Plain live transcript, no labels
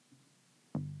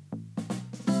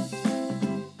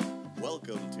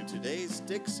Welcome to today's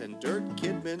Sticks and Dirt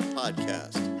Kidmin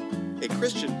podcast, a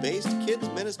Christian-based kids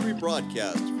ministry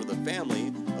broadcast for the family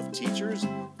of teachers,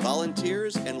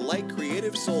 volunteers, and light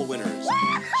creative soul winners,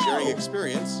 sharing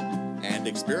experience and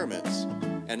experiments.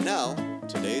 And now,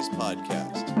 today's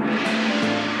podcast.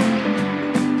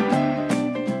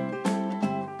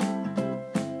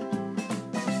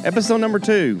 Episode number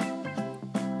 2.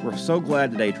 We're so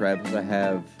glad today, Travis, to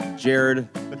have Jared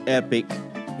Epic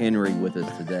Henry with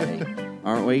us today.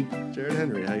 Aren't we? Jared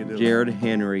Henry, how you doing? Jared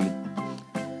Henry.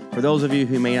 For those of you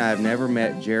who may not have never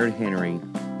met Jared Henry,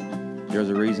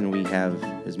 there's a reason we have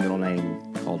his middle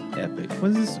name called Epic.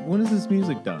 When is this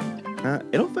music done?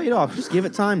 It'll fade off. Just give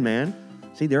it time, man.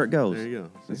 See, there it goes. There you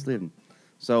go. It's living.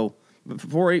 So,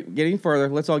 before we get any further,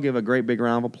 let's all give a great big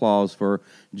round of applause for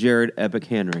Jared Epic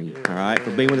Henry, all right, for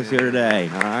being with us here today,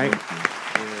 all right?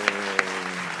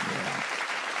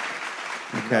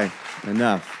 Okay,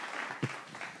 enough.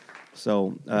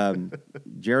 So,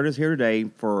 Jared is here today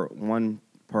for one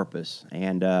purpose,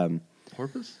 and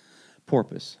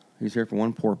porpoise. He's here for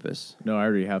one purpose. No, I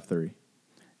already have 3.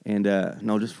 And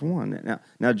no, just for one.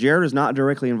 Now, Jared is not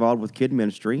directly involved with kid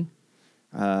ministry.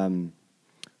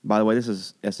 By the way, this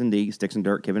is S&D, Sticks and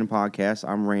Dirt Kidmin Podcast.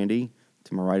 I'm Randy.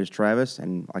 To my right is Travis.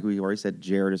 And like we already said,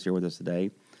 Jared is here with us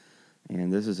today.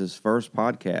 And this is his first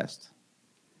podcast.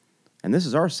 And this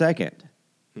is our second.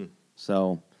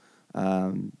 So,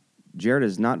 Jared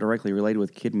is not directly related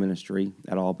with kid ministry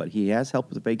at all, but he has helped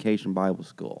with the Vacation Bible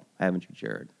School. Haven't you,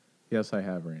 Jared? Yes, I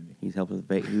have, Randy. He's helped with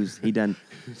he done.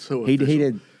 So he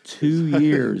did 2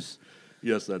 years.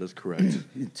 Yes, that is correct.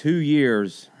 2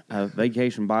 years of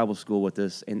Vacation Bible School with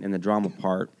us in the drama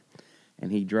part, and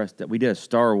he dressed up. We did a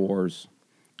Star Wars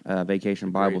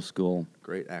Vacation Bible School.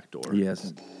 Great actor.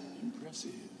 Yes.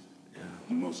 Impressive. Yeah.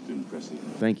 Most impressive.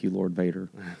 Thank you, Lord Vader.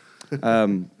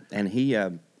 And he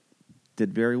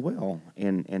did very well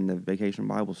in the Vacation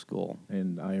Bible School.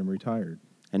 And I am retired.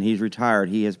 And he's retired.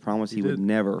 He has promised he would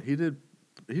never. He did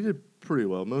pretty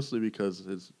well, mostly because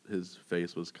his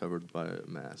face was covered by a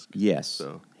mask. Yes.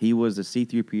 So he was a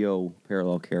C-3PO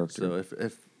parallel character. So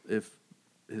if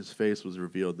his face was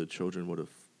revealed, the children would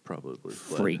have probably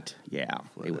fled. Freaked. Yeah,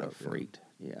 Fled they would have out, yeah. freaked.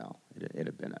 Yeah, it'd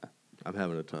have been a. I'm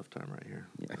having a tough time right here,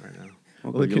 right now.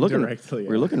 Well, Looking directly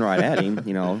we're at looking right at him.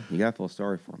 You know, you got to feel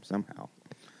sorry for him somehow.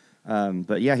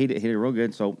 But yeah, he did real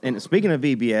good. So, and speaking of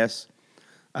VBS,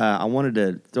 I wanted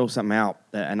to throw something out,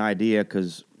 an idea,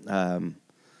 because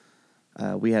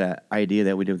we had an idea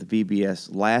that we did with the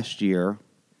VBS last year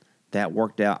that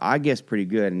worked out, I guess, pretty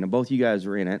good. And both you guys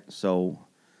are in it, so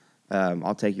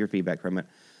I'll take your feedback from it.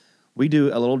 We do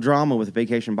a little drama with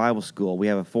Vacation Bible School. We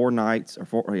have 4 nights of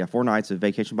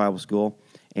Vacation Bible School,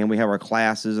 and we have our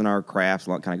classes and our crafts,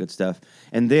 all that kind of good stuff.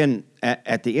 And then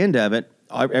at the end of it,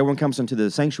 everyone comes into the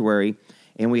sanctuary,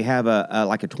 and we have a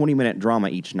 20-minute drama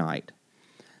each night.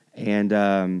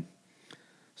 And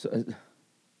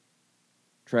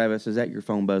Travis, is that your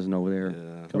phone buzzing over there?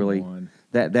 Yeah. Come Really? on.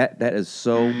 That is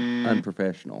so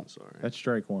unprofessional. Sorry. That's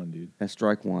strike 1, dude. That's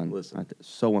strike 1. Listen.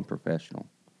 So unprofessional.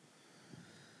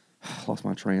 Lost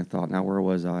my train of thought. Now, where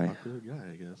was I? Popular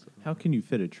guy, I guess. How can you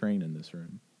fit a train in this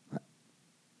room?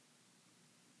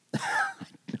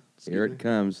 Here it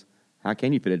comes. How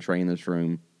can you fit a train in this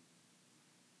room?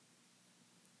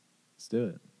 Let's do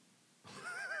it.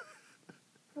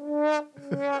 Well,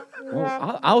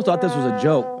 I always thought this was a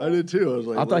joke. I did too. I was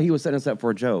like, I thought he was setting us up for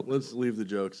a joke. Let's leave the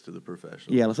jokes to the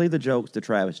professionals. Yeah, let's leave the jokes to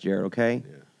Travis, Jared, okay?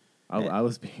 Yeah. I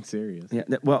was being serious. Yeah.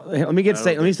 Well, let me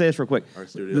say this real quick. Our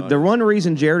studio The one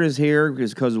reason Jared is here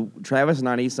is because Travis and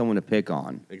I need someone to pick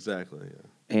on Exactly.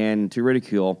 Yeah. and to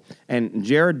ridicule. And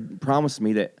Jared promised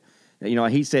me that,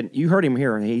 he said, you heard him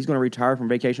here, he's going to retire from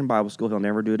Vacation Bible School. He'll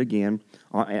never do it again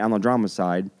on the drama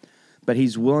side, but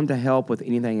he's willing to help with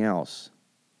anything else.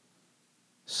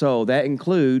 So that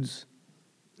includes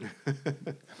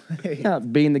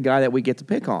being the guy that we get to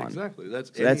pick on. Exactly.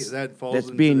 That falls that's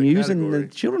into being the used in category. the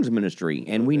children's ministry,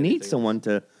 and we need anything someone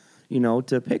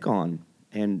to pick on.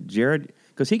 And Jared,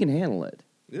 because he can handle it.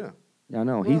 Yeah. I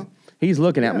know Well, he's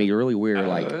looking at me really weird,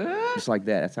 like just like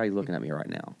that. That's how he's looking at me right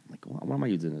now. Like, what am I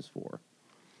using this for?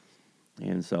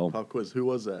 And so, Pop quiz. Who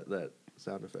was that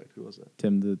sound effect? Who was that?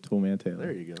 Tim the Toolman Taylor.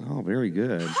 There you go. oh, very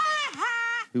good.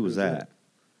 Who was Who's that?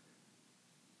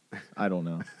 I don't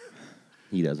know.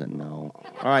 He doesn't know.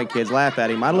 All right, kids, laugh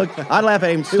at him. I'd laugh at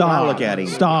him too when I look at him.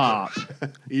 Stop.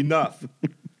 Enough.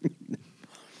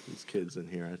 These kids in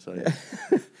here, I tell you.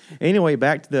 Anyway,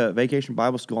 back to the Vacation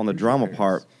Bible School on the drama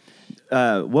part.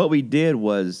 What we did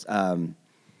was,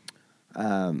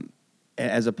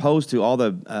 as opposed to all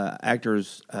the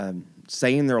actors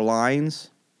saying their lines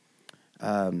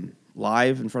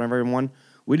live in front of everyone,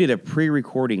 we did a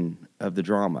pre-recording of the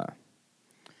drama,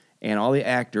 and all the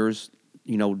actors,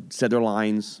 said their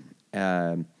lines,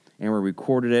 and we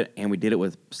recorded it, and we did it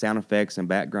with sound effects and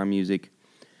background music,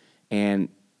 and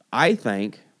I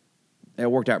think it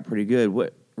worked out pretty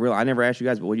good. I never asked you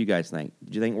guys, but what do you guys think?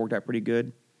 Did you think it worked out pretty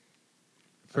good?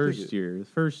 The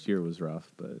first year was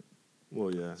rough, but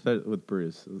Well, yeah. especially with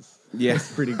Bruce, it was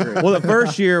Yes. pretty great. Well, the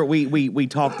first year we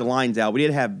talked the lines out. We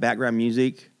did have background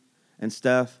music and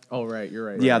stuff. Oh, right, you're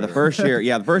right. Yeah, right, the right. first year.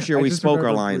 Yeah, the first year I we just spoke our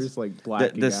remember lines. Bruce, like, the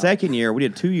blacking out. second year we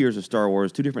did 2 years of Star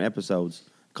Wars, 2 different episodes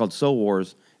called Soul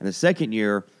Wars, and the second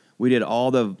year we did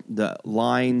all the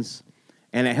lines,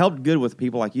 and it helped good with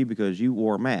people like you because you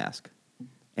wore a mask,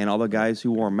 and all the guys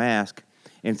who wore a mask,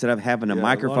 instead of having a Yeah, a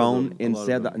lot of microphone them- a lot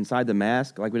of them. inside the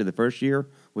mask like we did the first year,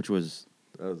 which was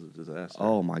That was a disaster.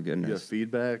 oh my You got goodness.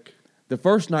 feedback The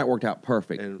first night worked out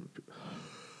perfect. and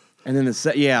And then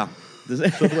yeah.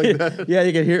 Yeah,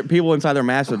 you could hear people inside their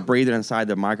masks with breathing inside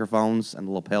their microphones and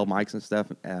the lapel mics and stuff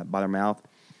by their mouth.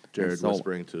 Jared And so-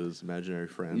 whispering to his imaginary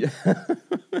friend.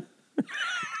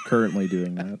 Currently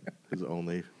doing that. His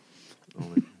only.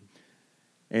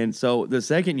 And so the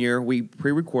second year, we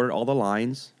pre-recorded all the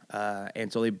lines.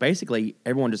 And so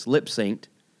everyone just lip synced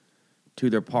to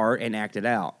their part and acted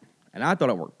out. And I thought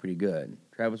it worked pretty good.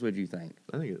 Travis, what did you think?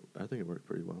 I think it worked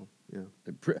pretty well. Yeah.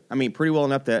 Pretty well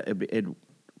enough that it'd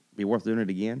be worth doing it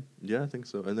again. Yeah, I think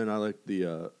so. And then I like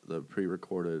the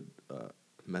pre-recorded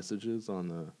messages on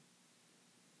the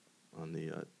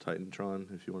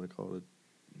Titantron, if you want to call it.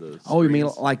 Oh, you mean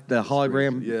screens. like the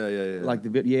hologram? Yeah. Like we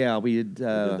did. We did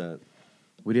that.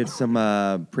 We did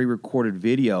some pre-recorded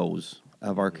videos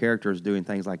of our characters doing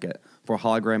things like for a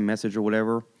hologram message or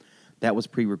whatever. That was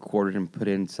pre-recorded and put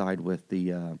inside with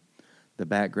the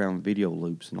background video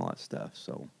loops and all that stuff.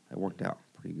 So it worked out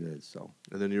pretty good. So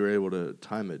And then you were able to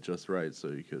time it just right, so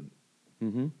you could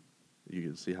mm-hmm. you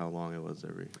could see how long it was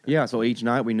every. Yeah. So each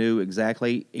night we knew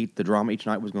exactly the drama each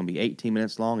night was going to be 18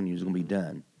 minutes long and it was going to be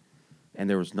done, and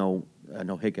there was no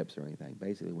hiccups or anything.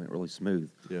 Basically, it went really smooth.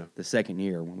 Yeah. The second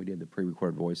year when we did the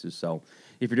pre-recorded voices. So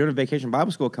if you're doing a Vacation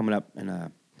Bible School coming up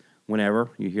and whenever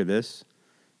you hear this,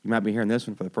 you might be hearing this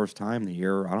one for the first time in the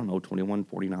year,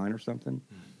 2149 or something.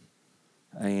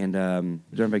 And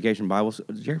during Vacation Bible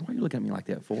School, Jared, why are you looking at me like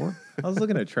that for? I was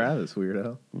looking at Travis,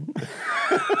 weirdo.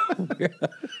 What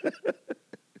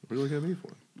are you looking at me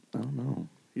for? I don't know.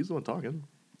 He's the one talking.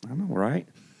 I know, right?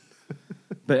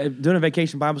 But doing a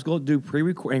Vacation Bible School, do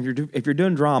pre-record. If you're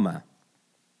doing drama,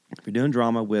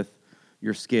 with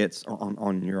your skits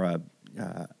on your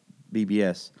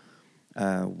BBS,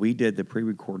 we did the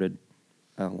pre-recorded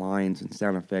lines and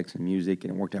sound effects and music,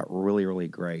 and it worked out really, really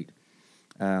great.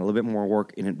 A little bit more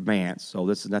work in advance, so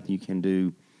this is nothing you can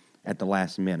do at the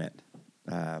last minute.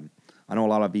 I know a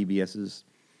lot of VBSs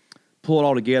pull it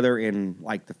all together in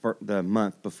like the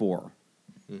month before,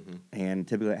 and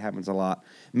typically that happens a lot.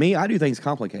 Me, I do things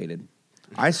complicated.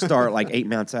 I start like 8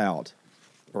 months out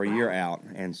or a year out,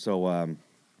 and so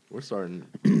We're starting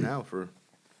now for.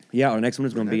 yeah, our next one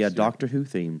is going to be a next year. Doctor Who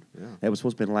themed. Yeah. That was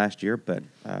supposed to be last year, but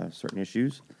certain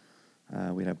issues,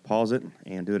 we'd have to pause it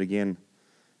and do it again,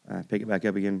 pick it back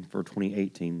up again for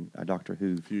 2018, Doctor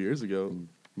Who. A few years ago,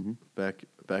 back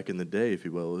in the day, if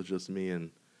you will, it was just me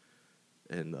and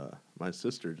my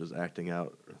sister just acting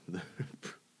out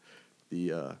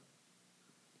the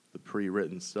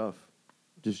pre-written stuff.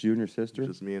 Just you and your sister?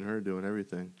 Just me and her doing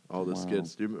everything, all the Wow.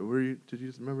 skits. Did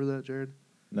you remember that, Jared?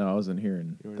 No, I wasn't here,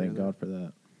 and You weren't thank here God for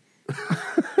that.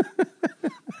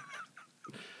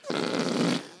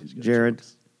 He's got Jared,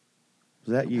 jokes.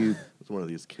 was that you? It's one of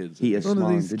these kids. He is One of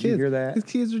smart. these Did kids, you hear that? These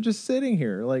kids are just sitting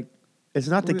here, like, It's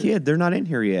not the What are- kid. They're not in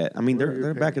here yet. I mean, Where are they're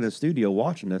your back in the parents? studio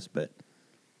watching us, but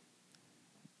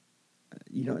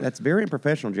that's very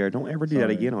unprofessional, Jared. Don't ever do that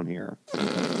Sorry. again on here.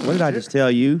 What did I just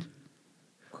tell you?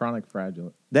 chronic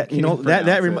fragile. That Can't pronounce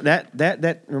it.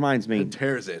 that reminds me. It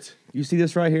tears it. You see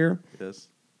this right here? Yes.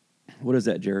 What is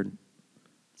that, Jared?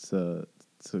 It's a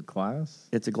glass.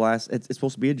 It's a glass. It's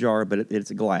supposed to be a jar, but it's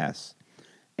a glass.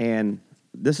 And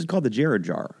this is called the Jared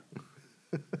jar.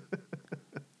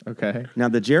 Okay. Now,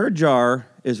 the Jared jar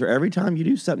is for every time you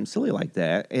do something silly like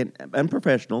that and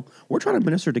unprofessional. We're trying to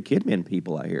minister to Kidman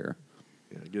people out here.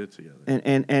 Yeah, get it together.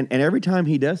 And every time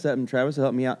he does something, Travis will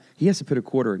help me out. He has to put a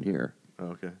quarter in here. Oh,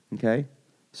 okay. Okay?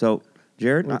 So,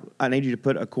 Jared, I need you to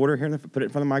put a quarter here, put it in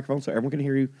front of the microphone so everyone can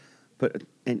hear you.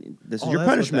 And this is your that's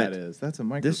punishment. What that is. That's a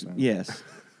This, microphone. yes.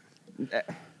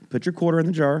 Put your quarter in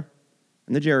the jar,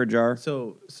 in the Jared jar.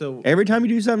 So Every time you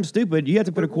do something stupid, you have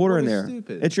to put a What- quarter what in is there.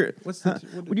 stupid? It's your. What's the-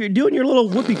 what when you're doing your little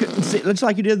whoopee, looks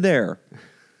like you did there.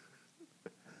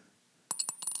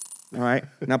 All right.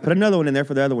 Now put another one in there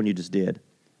for the other one you just did.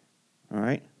 All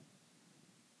right.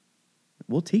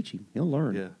 We'll teach him. He'll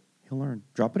learn. Yeah. He'll learn.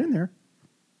 Drop it in there.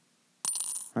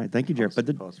 All right. Thank you, Jared.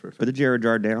 Pause for Put the effect. Jared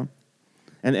jar down.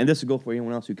 And this will go for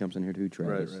anyone else who comes in here too,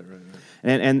 Travis. Right.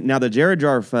 And now the Jared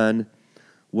Jar Fund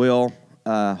will,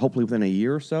 hopefully within a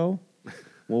year or so,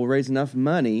 we'll raise enough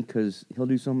money because he'll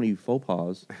do so many faux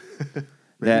pas.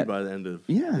 Maybe by the end of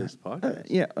this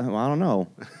podcast. Well, I don't know.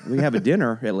 We have a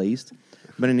dinner at least.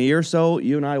 But in a year or so,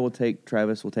 you and I will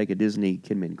Travis will take a Disney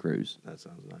Kidman cruise. That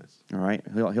sounds nice. All right?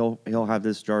 He'll have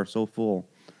this jar so full.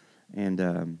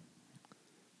 And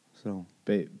so.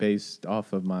 Based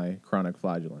off of my chronic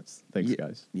flagellants. Thanks,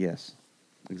 guys. Yes,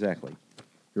 exactly.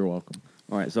 You're welcome.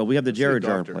 All right, so we have the Let's see a Jared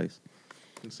Jar doctor. place.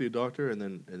 You can see a doctor, and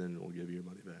then we'll give you your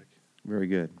money back. Very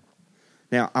good.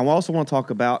 Now, I also want to talk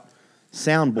about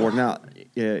soundboard. Now,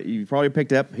 you probably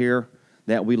picked up here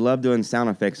that we love doing sound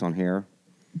effects on here.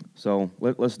 So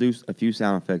let's do a few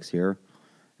sound effects here.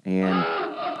 And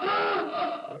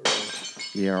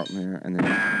yeah, out there, and then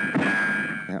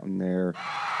that one there.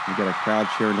 We got a crowd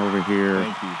cheering over here.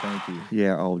 Thank you.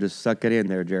 Yeah, just suck it in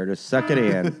there, Jared. Just suck it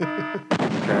in.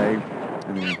 Okay.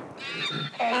 And then,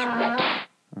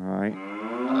 all right.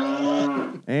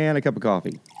 And a cup of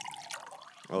coffee.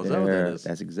 Oh, is that what that is?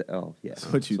 That's yeah. That's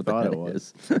what you thought it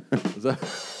was. Is that?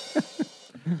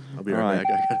 I'll be All right right.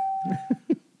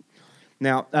 back.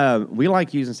 Now, we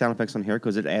like using sound effects on here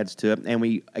because it adds to it, and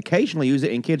we occasionally use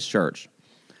it in kids' church.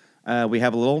 We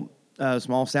have a little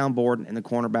small soundboard in the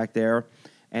corner back there,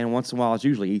 and once in a while, it's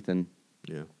usually Ethan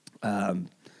Yeah.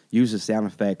 uses sound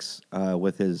effects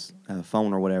with his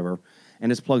phone or whatever, and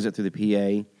just plugs it through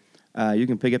the PA. You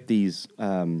can pick up these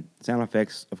sound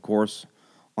effects, of course,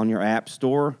 on your app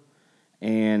store,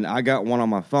 and I got one on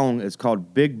my phone. It's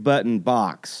called Big Button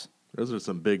Box. Those are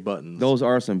some big buttons. Those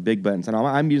are some big buttons, and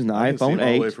I'm using the I can see iPhone them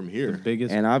all the way 8, from The here.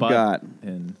 biggest and I've butt got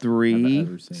in I've 3,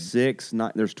 ever seen. 6,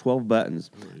 9. There's 12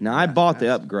 buttons. Now I bought the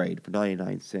upgrade for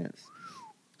 99 cents,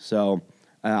 so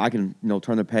I can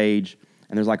turn the page,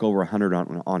 and there's like over 100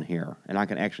 on here, and I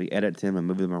can actually edit them and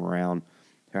move them around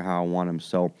how I want them.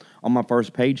 So on my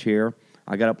first page here,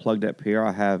 I got it plugged up here.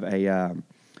 I have a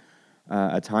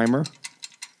timer.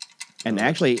 And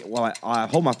actually, while I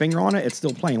hold my finger on it, it's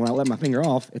still playing. When I let my finger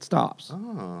off, it stops.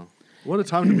 Oh, what a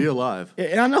time to be alive.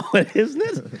 And I know it, isn't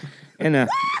it?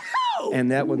 And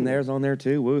that one there's on there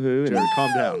too. Woohoo! Jared,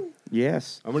 calm down.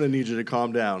 Yes. I'm going to need you to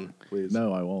calm down, please.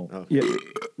 No, I won't. Oh. Yeah.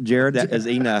 Jared, that is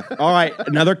enough. All right,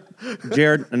 another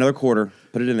quarter.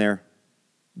 Put it in there.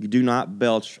 You do not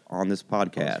belch on this Pause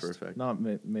podcast. for effect. Not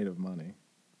made of money.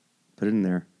 Put it in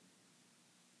there.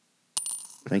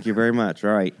 Thank you very much.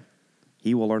 All right.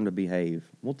 He will learn to behave.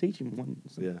 We'll teach him one.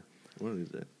 Yeah, one of these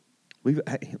days. Look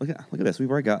at this.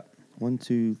 We've already got 1,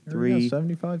 2, There we go, 3,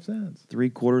 75 cents. 3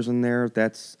 quarters in there.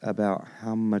 That's about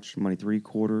how much money? 3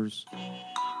 quarters.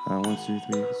 1, 2,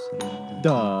 3. 7,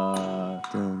 Duh.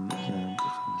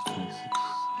 26.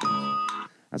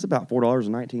 That's about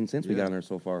 $4.19 we got Yeah. in there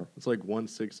so far. It's like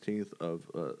 1/16 of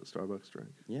a Starbucks drink.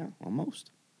 Yeah, almost.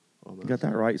 Almost. You got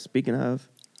that right. Speaking of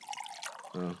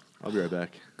Oh, I'll be right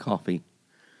back. coffee.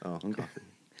 Oh, Okay. coffee.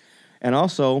 And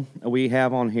also, we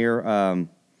have on here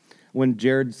when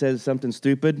Jared says something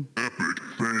stupid.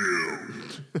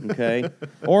 Okay.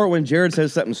 Or when Jared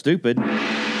says something stupid, we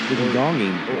can gong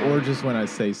him. Or just when I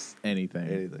say anything.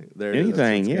 Anything. There it is.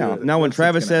 Anything, That's yeah. good. Now, when That's what's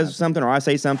Travis gonna says happen. something or I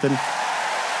say something, we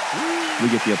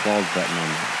get the applause button on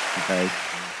there. Okay.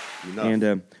 Enough.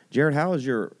 And Jared, how is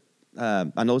your?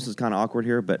 I know this is kind of awkward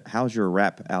here, but how's your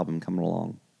rap album coming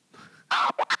along?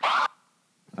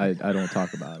 I don't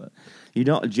talk about it. You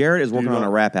don't. Jared is Do you working on not-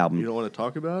 a rap You album. don't want to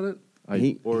talk about it?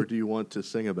 Or do you want to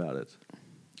sing about it?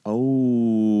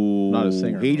 Oh, Not a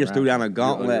singer, He I'm a just threw down a rapper.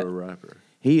 gauntlet. You're a rapper.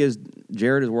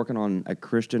 Jared is working on a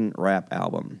Christian rap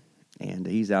album, and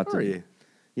he's out Are to. you?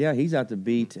 Yeah, he's out to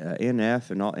beat NF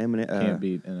and all Eminem. Can't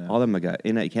beat NF. All them got.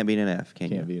 Can't beat NF. Can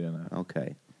Can't you? beat enough.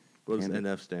 Okay. What does Can't-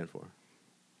 NF stand for?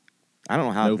 I don't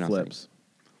know how. No to pronounce it. flips.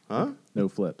 Huh? No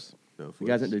flips. No flips. You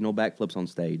guys don't do no backflips on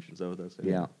stage. Is that what that stands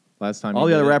Yeah. for? Last time All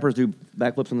he the did other it- rappers do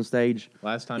backflips on the stage.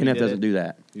 Last time he NF did doesn't it, do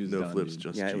that. he was No done, flips, dude.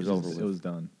 just Yeah, it was Jesus. over with. It was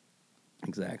done.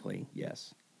 Exactly.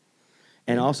 Yes.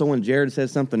 And also, when Jared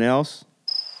says something else,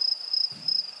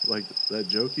 Like that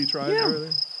joke you tried Yeah.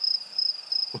 earlier?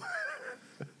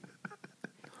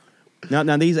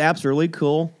 now these apps are really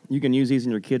cool. You can use these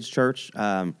in your kids' church.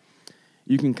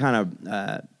 You can kind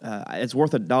of it's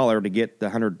worth $1 to get the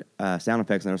 100 sound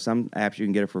effects. And there's some apps you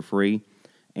can get it for free,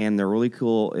 and they're really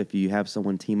cool if you have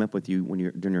someone team up with you when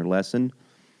you're during your lesson,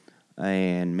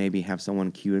 and maybe have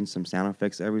someone cue in some sound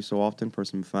effects every so often for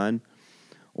some fun,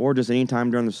 or just anytime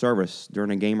during the service,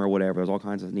 during a game or whatever. There's all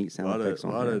kinds of neat A sound lot effects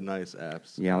of on there. nice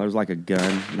apps. Yeah, there's like a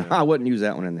gun. I wouldn't use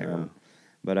that one in there. Yeah.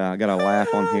 But I got a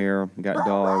laugh on here. Got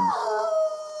dogs.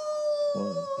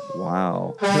 Whoa.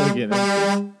 Wow. Really getting into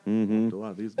it. Mm-hmm. A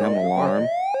lot of these Got an dogs are alarm.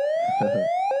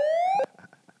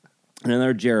 And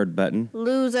another Jared button.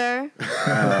 Loser.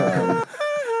 barking.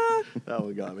 That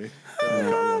one got me. That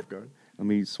one caught me off guard. Let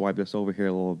me swipe this over here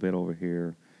a little bit over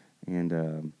here. And,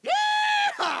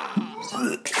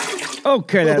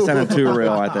 okay, that sounded too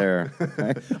real right there.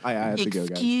 I have to go,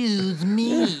 guys. Excuse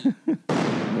me.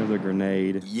 There's a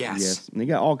grenade. Yes. And they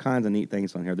got all kinds of neat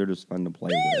things on here. They're just fun to play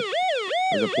with.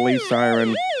 There's a police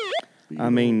siren.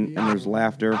 And there's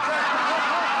laughter.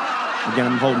 Again,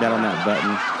 I'm holding down on that button.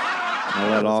 I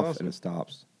let it off, awesome. and it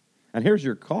stops. And here's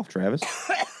your cough, Travis.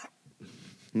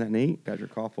 Isn't that neat? Got your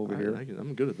cough over here.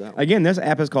 I'm good at that one. Again, this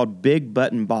app is called Big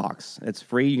Button Box. It's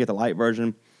free. You get the light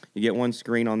version. You get one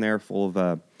screen on there full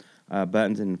of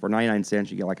buttons, and for 99 cents,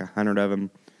 you get like 100 of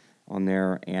them on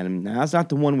there. And now that's not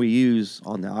the one we use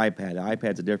on the iPad. The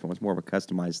iPad's a different one. It's more of a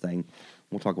customized thing.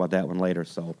 We'll talk about that one later.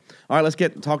 So, all right, let's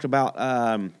get talked about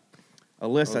a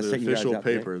list I the sent you guys official out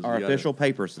today. papers. Our You got official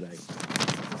papers today.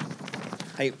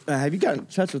 Hey, have you got in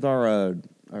touch with our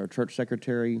church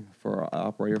secretary for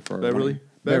operator for Beverly.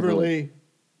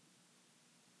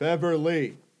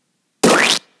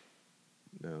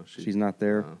 No, She's not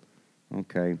there. No.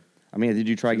 Okay. I mean, did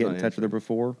you try She's getting not in touch with her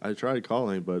before? I tried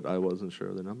calling, but I wasn't sure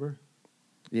of the number.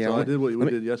 Yeah. So I did what we let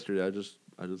me- did yesterday. I just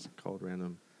called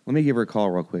random. Let me give her a call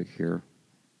real quick here.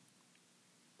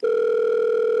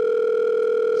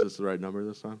 Is this the right number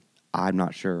this time? I'm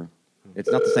not sure. It's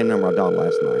not the same number I dialed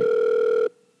last night.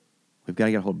 We've got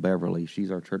to get a hold of Beverly.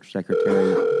 She's our church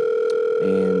secretary,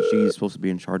 and she's supposed to be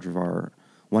in charge of our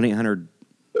 1-800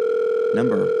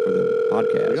 number for the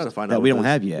podcast We got to find that out we what don't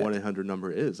this have yet. 1-800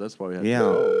 number is. That's why we have Yeah. to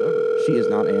call Beverly. She is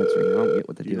not answering. I don't get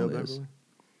what the Do you know deal is. Beverly?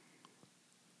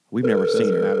 We've never seen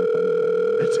Doesn't her. matter if I know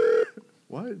that.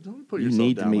 Why? Don't put You yourself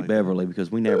need to down meet like Beverly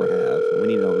because we never have. We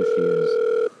need to know who she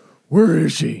is. Where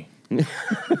is she?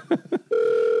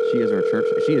 She is our church.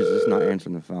 She is just not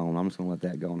answering the phone. I'm just going to let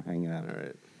that go and hang out. That. All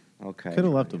right. Okay. Could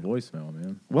have left a voicemail,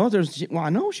 man. Well, I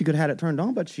know she could have had it turned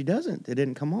on, but she doesn't. It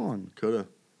didn't come on. Coulda.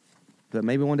 But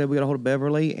maybe one day we got a hold of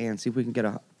Beverly and see if we can get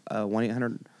a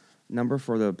 1-800 number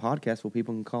for the podcast where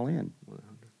people can call in. 1-800.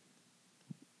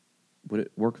 Would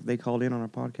it work if they called in on our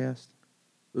podcast?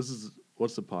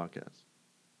 What's the podcast?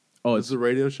 Oh, This is a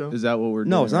radio show. is that what we're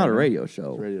doing? No, it's not right a now? radio It's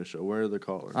show. a radio show. Where are the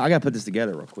callers? I got to put this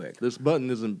together real quick. This button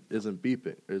isn't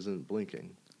beeping. Isn't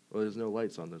blinking. Well, there's no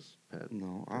lights on this pad.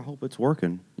 No, I hope it's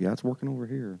working. Yeah, it's working over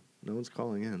here. No one's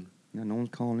calling in. Yeah, no one's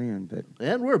calling in, but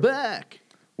And we're back.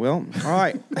 well, all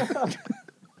right.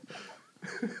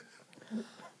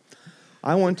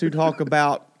 I want to talk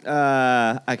about.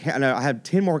 I have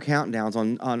 10 more countdowns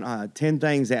on 10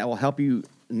 things that will help you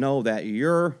know that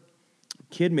your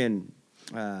KidMin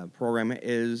program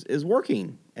is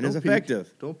working and is Don't peek.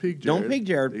 effective. Don't peek, Jared. Don't peek,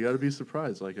 Jared. You got to be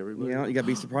surprised like everybody. You know, you got to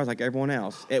be surprised like everyone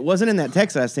else. It wasn't in that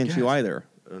text I sent you Yes. either.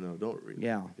 Oh, no, don't read.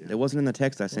 Yeah, it. it wasn't in the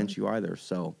text I sent you either.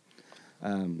 So, He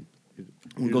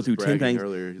we'll go was through 10 bragging things.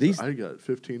 Earlier. These- I got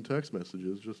 15 text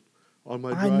messages just on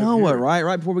my drive I know here. it, right?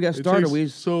 Right before we got It started,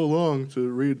 takes so long to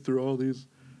read through all these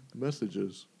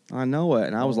messages. I know it,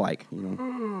 and I was like, you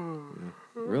know,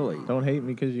 really? Don't hate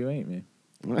me because you ain't me.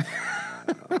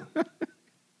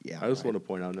 Yeah, I just right. want to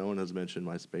point out no one has mentioned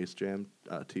my Space Jam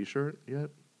T-shirt yet.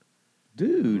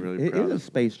 Dude, really it proud is a of-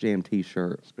 Space Jam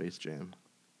T-shirt. Space Jam.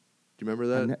 Do you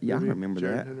remember that? Yeah, I movie, remember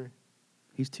Jared that. Henry?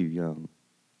 He's too young.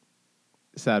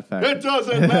 Sad fact. It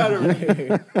doesn't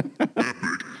matter.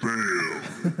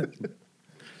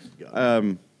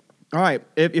 All right,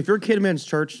 if your KidMin's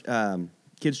church,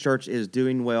 kids' church is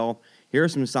doing well, here are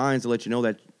some signs to let you know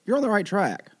that you're on the right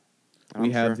track. We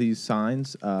I'm have sure. these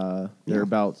signs. They're Yeah.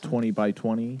 about 20 by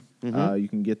 20. Mhm. You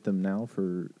can get them now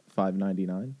for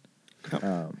 $5.99.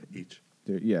 Each.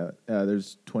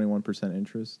 There's 21%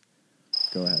 interest.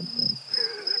 Go ahead. Thanks.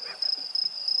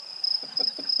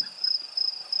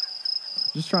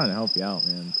 Just trying to help you out,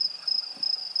 man.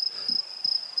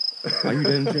 Are you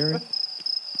done, Jared?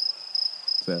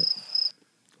 That's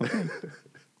it.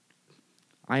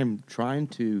 I am trying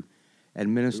to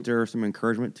administer some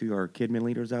encouragement to our KidMin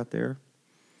leaders out there.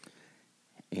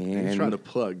 And He's trying to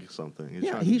plug something.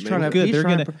 he's trying to Good, he's they're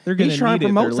trying gonna- to they're gonna he's trying need to it.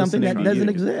 promote They're something that listening to doesn't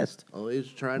you. exist. Oh, he's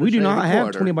trying to We do shave not a have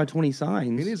quarter. 20 by 20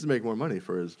 signs. He needs to make more money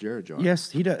for his Jared jar. Yes,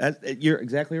 he does. You're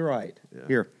exactly right. Yeah.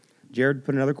 Here, Jared,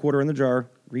 put another quarter in the jar.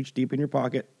 Reach deep in your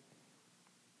pocket.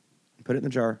 Put it in the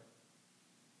jar.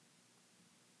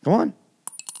 Come on.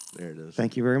 There it is.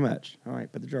 Thank you very much. All right,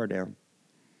 put the jar down.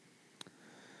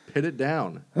 Pit it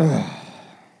down.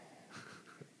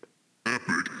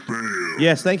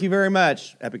 Yes, thank you very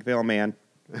much, Epic Fail Man.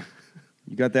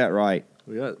 You got that right.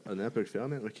 We got an epic fail,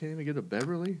 man. We can't even get a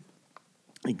Beverly.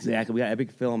 Exactly. We got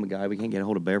Epic Film guy. We can't get a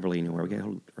hold of Beverly anywhere. We got a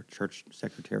hold of our church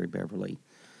secretary, Beverly.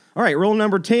 All right, rule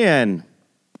number 10.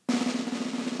 We're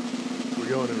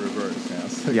going in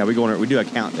reverse. Yeah, we do a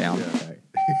countdown. Yeah. Okay.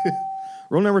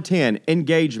 Rule number 10,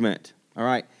 engagement. All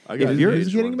right. I got If you're Who's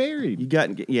engaged getting once. married? you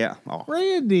got yeah. Oh,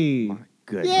 Randy.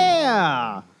 good.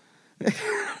 Yeah.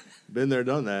 Been there,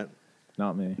 done that.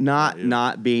 Not me. Not you.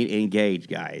 not being engaged,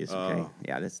 guys. Okay. Oh.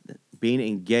 Yeah, that's being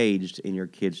engaged in your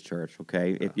kids' church.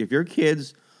 Okay. If your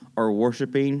kids are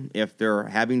worshiping, if they're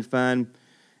having fun,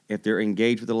 if they're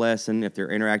engaged with the lesson, if they're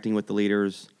interacting with the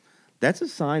leaders, that's a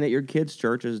sign that your kids'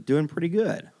 church is doing pretty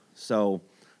good. So,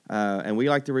 and we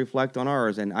like to reflect on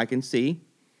ours, and I can see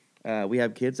we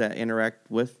have kids that interact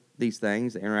with these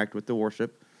things, that interact with the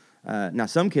worship. Now,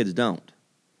 some kids don't.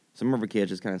 Some of our kids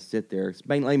just kind of sit there. It's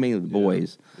mainly the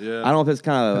boys. Yeah. I don't know if it's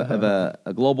kind of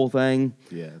a global thing,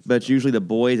 Yes. but it's usually the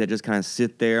boys that just kind of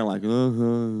sit there like,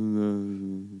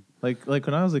 Like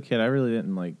when I was a kid, I really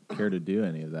didn't like care to do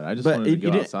any of that. I just But wanted to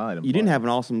go didn't- outside and you didn't play. have an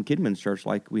awesome kidmen's church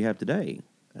like we have today.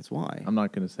 That's why. I'm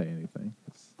not going to say anything.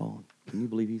 Oh, can you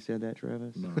believe he said that,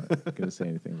 Travis? I'm not going to say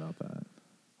anything about that.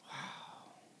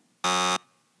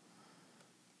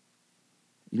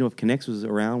 You know, if Connects was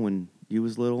around when you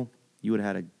was little, you would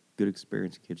have had a good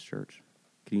experience at kids' church.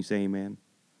 Can you say amen?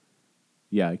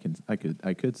 Yeah, I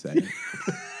could say. it.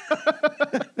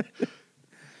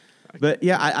 But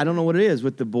yeah, I don't know what it is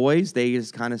with the boys. They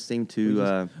just kind of seem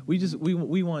to.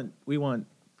 We want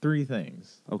three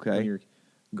things. Okay. When you're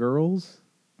girls,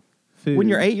 food, When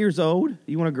you're 8 years old,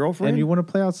 you want a girlfriend. and you want to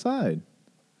play outside.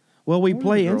 Well, we I want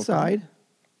play a girlfriend. inside.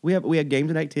 We have games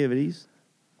and activities.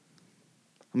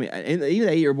 I mean, and even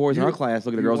the 8-year boys in You- our class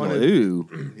look at the you girls and go, wanted-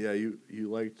 "Ooh." Yeah, you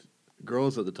liked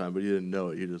girls at the time, but you didn't know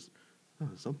it. You just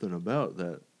something about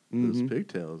that. Those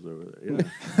pigtails over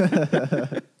there.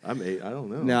 Yeah. I'm 8. I don't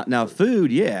know. Now, food,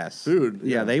 yes. Food,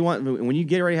 yeah. yeah. They want when you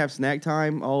get ready to have snack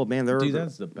time. Oh man, they're Dude,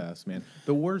 that's the best, man.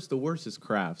 The worst is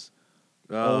crafts.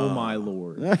 Oh my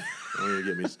lord! Don't even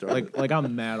get me started. like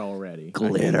I'm mad already.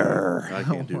 glitter. I Oh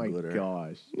can't do my glitter.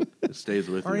 gosh! It stays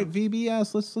with All you. right,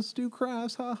 VBS, let's do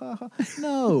crafts. Ha ha ha!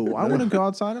 No, I want to go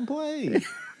outside and play.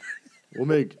 We'll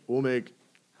make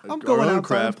I'm our going own outside and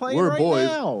craft. playing We're right boys.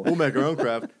 now. We'll make our own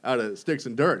craft out of sticks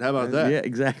and dirt. How about that? Yeah,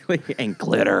 exactly. And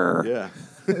glitter. Yeah.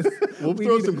 We'll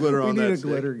throw some glitter on we that. need a stick.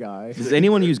 glitter guy. Does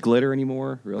anyone use glitter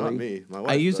anymore? Really? Not me. My wife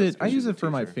I use does, it. 'cause I use she's a it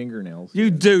for my teacher. fingernails. You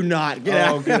do not get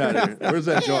Oh, out. get out of here. Where's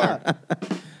that jar?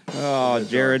 Oh,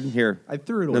 Jared, here. I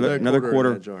threw it Another- away. That another in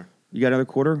quarter. that jar. You got another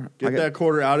quarter? Get I got- that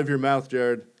quarter out of your mouth,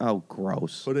 Jared. Oh,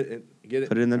 gross. Put it in. Get it.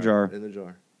 Put it in the All jar. right, in the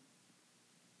jar.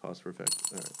 Pause for effect.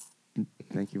 All right.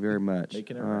 Thank you very much.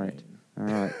 Making it All right. rain. All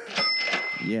right.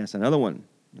 Yes, another one.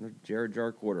 Another Jared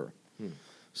jar quarter.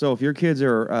 So if your kids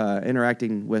are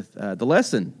interacting with the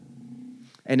lesson,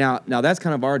 and now that's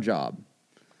kind of our job.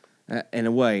 In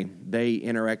a way, they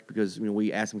interact because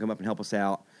we ask them to come up and help us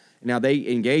out. Now they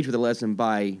engage with the lesson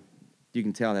by, you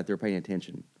can tell that they're paying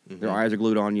attention. Their eyes are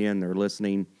glued on you and they're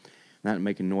listening, not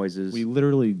making noises. We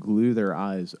literally glue their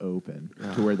eyes open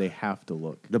to where they have to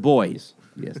look. The boys,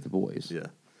 yes, the boys. Yeah.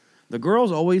 The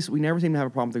girls we never seem to have a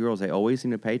problem with the girls. They always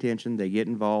seem to pay attention. They get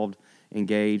involved,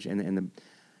 engage,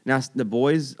 now the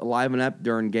boys liven up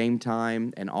during game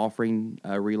time and offering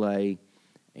relay,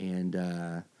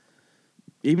 and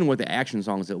even with the action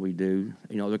songs that we do.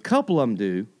 A couple of them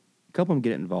do. A couple of them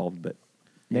get involved, but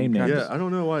Name kind of- names. Yeah, I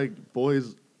don't know why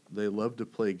boys they love to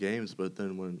play games, but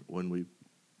then when we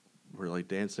were like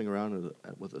dancing around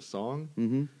with a song,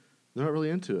 Mhm. they're not really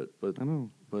into it. But I know.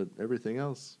 But everything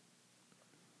else,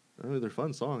 I mean, they're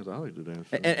fun songs. I like to dance.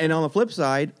 to them. And on the flip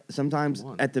side, sometimes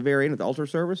Come on. at the very end of the altar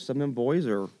service, some of them boys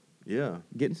are Yeah.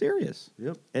 getting serious.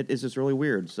 Yep. It's just really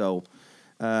weird. So,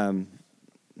 it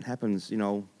happens,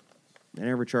 in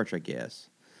every church, I guess.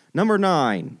 Number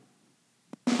 9.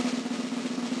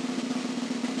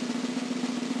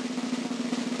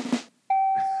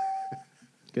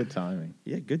 Good timing.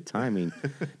 Yeah, good timing.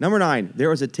 Number 9, there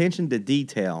was attention to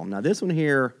detail. Now, this one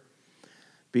here,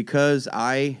 because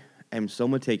I am so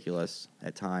meticulous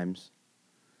at times,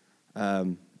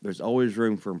 there's always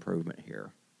room for improvement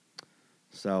here.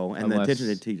 So, and Unless- the attention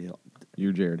to detail.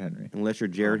 You're Jared Henry. Unless you're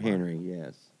Jared my. Henry,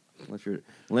 yes.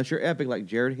 Unless you're epic like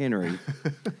Jared Henry.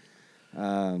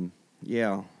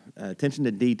 Yeah, attention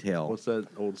to detail. What's that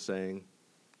old saying?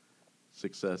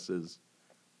 Success is,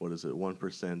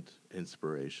 1%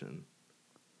 inspiration,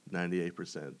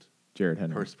 98% Jared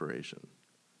Henry. perspiration,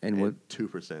 and what?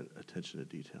 2% attention to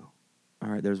detail. All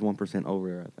right, there's 1% over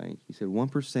there. I think you said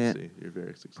 1%. See, you're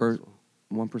very successful.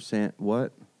 1%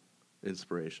 what?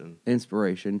 Inspiration.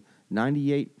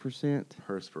 98%,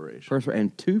 Perspiration.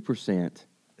 and 2%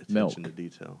 Milk. Attention to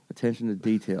detail. attention to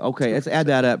detail. Okay, let's add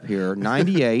that up here.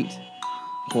 98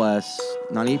 plus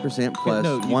 98% plus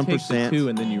no, you 1%. take the 2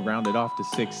 and then you round it off to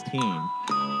 16.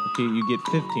 Okay, you get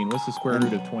 15. What's the square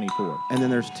root of 24? And then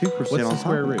there's 2% What's on the top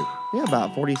square of it. root? Yeah,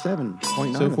 about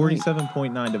 47.9. So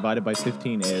 47.9 divided by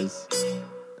 15 is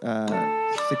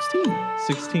 16.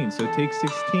 16. So take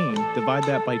 16, divide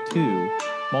that by 2,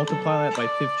 multiply that by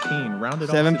 15, round it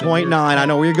off to the 7.9. nearest I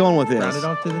know where you're going with this. round it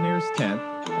off to the nearest tenth.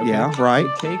 Okay? Yeah, right.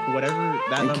 And take whatever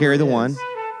that And number carry the is 1.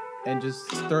 and just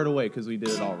throw it away because we did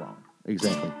it all wrong.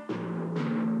 Exactly.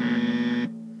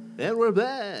 And we're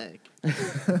back.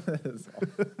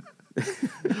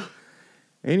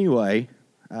 Anyway,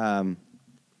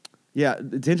 yeah,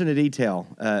 attention to detail.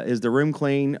 Is the room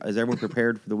clean? Is everyone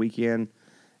prepared for the weekend?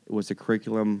 Was the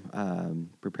curriculum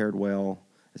prepared well?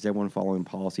 Is everyone following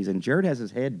policies? And Jared has his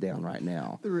head down right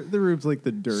now. The room's like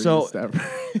the dirtiest ever.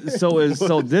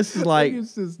 So this is like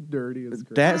it's just dirty as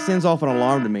crap. that sends off an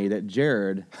alarm to me that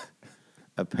Jared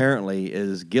apparently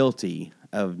is guilty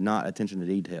of not attention to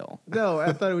detail. No,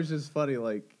 I thought it was just funny.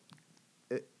 Like,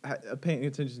 paying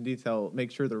attention to detail,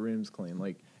 make sure the room's clean.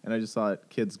 Like, and I just saw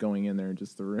kids going in there and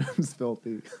just the room's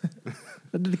filthy.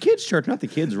 The kids' church, not the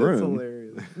kids' That's room.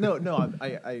 hilarious. No,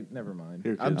 I never mind.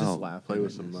 Here, I'm kids. just laughing. Play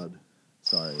with some mud.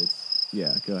 Sorry,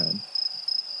 yeah. Go ahead.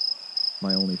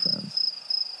 My only friends.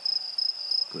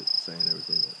 Quit saying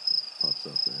everything that pops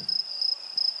up there.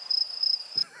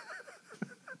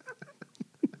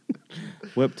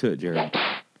 Whip to it, Jared.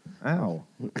 Ow.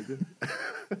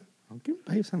 I'll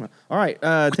pay some. All right,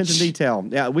 attention to detail.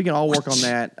 Yeah, we can all work on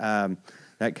that.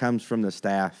 That comes from the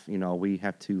staff. You know, we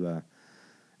have to,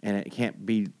 and it can't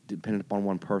be dependent upon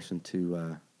one person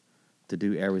to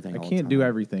do everything. I all the can't do time.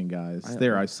 everything, guys.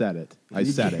 I said it. I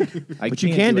said it. But you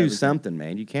can do everything. something,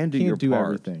 man. You can do Can't your do part.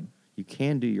 everything. You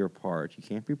can do your part. You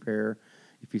can't prepare.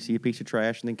 If you see a piece of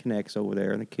trash and then connects over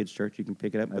there in the kids' church, you can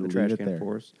pick it up and put the leave trash it can there.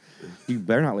 for us. You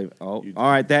better not leave it. Oh,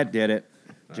 all right, that did it.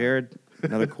 Jared,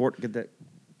 another quart. Get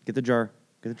the jar.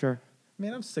 Get the jar.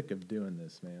 Man, I'm sick of doing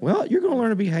this, man. Well, you're going to learn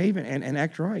to behave and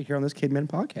act right here on this Kid Men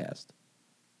podcast.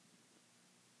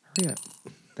 Hurry up.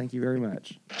 Thank you very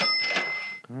much.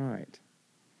 All right.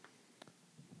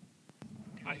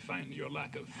 I find your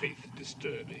lack of faith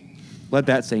disturbing. Let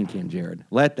that sink in, Jared.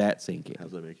 Let that sink in. How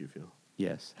does that make you feel?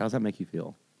 Yes. How does that make you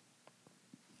feel?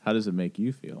 How does it make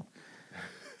you feel?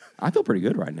 I feel pretty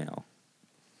good right now.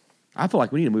 I feel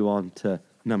like we need to move on to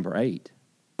number 8.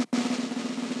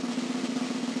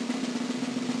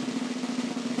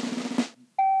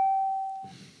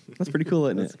 That's pretty cool,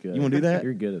 isn't That's it? good. You want to do that?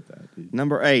 You're good at that, dude.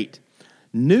 Number 8.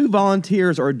 New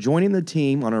volunteers are joining the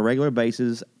team on a regular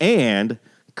basis, and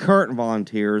current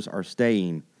volunteers are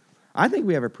staying. I think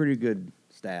we have a pretty good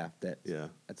staff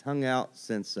that's hung out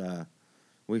since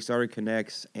we started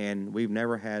Connects, and we've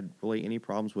never had really any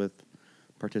problems with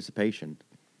participation.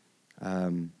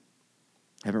 Haven't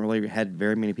really had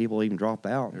very many people even drop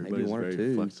out. Everybody's maybe 1 or very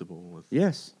 2. flexible with.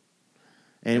 Yes,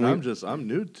 And we- I'm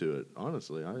new to it,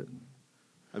 honestly.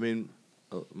 I mean,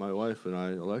 my wife and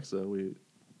I, Alexa, we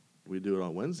do it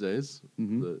on Wednesdays,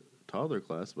 the toddler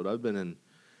class. But I've been in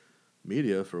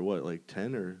media for like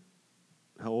 10 or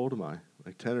how old am I?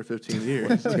 Like 10 or 15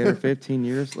 years. 10 or 15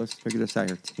 years. Let's figure this out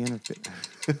here. 10 or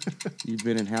 15. You've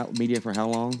been in media for how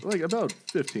long? Like about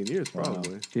 15 years,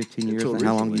 probably. 15 years. Until And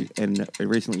how long? recently.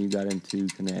 Recently you got into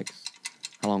Connects.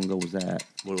 How long ago was that?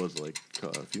 What was it, like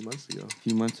a few months ago? A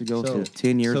few months ago. So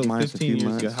 10 years so minus a 15 few years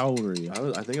months. ago, how old were you?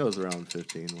 I think I was around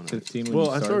 15 when 15 I. when Well,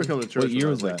 you I started started? coming to church What year when I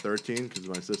was was like that? 13 because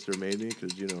my sister made me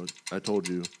because I told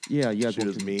you Yeah, you guys she went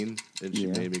was to- mean and she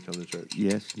Yeah. made me come to church.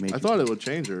 Yes, I thought it would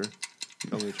change her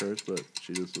coming to church, but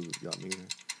she just got meaner.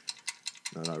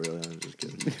 No, not really. I'm just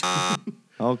kidding.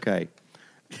 Okay.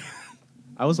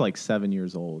 I was like 7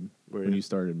 years old Were when you? you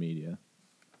started media.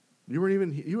 You weren't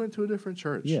even. You went to a different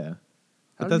church. Yeah.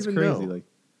 How But do you that's even crazy. know? Like,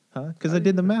 huh? Because How I do did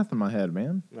you the know? math in my head,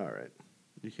 man. All right.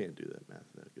 You can't do that math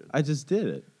that good. I just did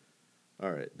it.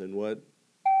 All right. Then what?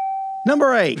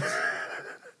 Number 8.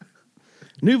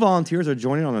 New volunteers are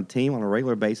joining on a team on a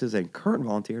regular basis, and current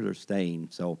volunteers are staying.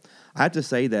 So I have to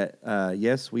say that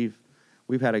yes, we've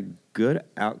had a good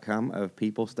outcome of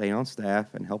people staying on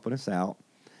staff and helping us out,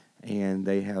 and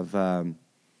they have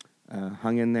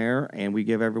hung in there. And we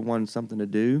give everyone something to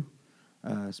do,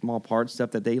 small parts,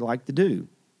 stuff that they like to do.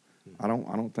 I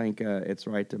don't think it's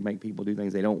right to make people do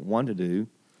things they don't want to do,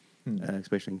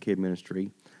 especially in kid ministry.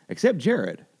 Except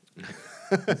Jared.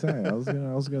 Sorry, I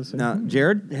was gonna say. Now,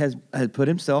 Jared has put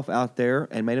himself out there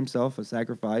and made himself a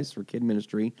sacrifice for kid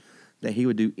ministry that he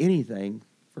would do anything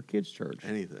for kids' church.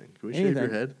 Anything. Can we shave your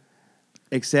Anything. head?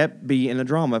 except be in a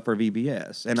drama for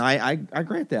VBS. And I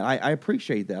grant that. I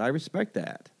appreciate that. I respect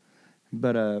that.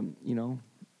 But,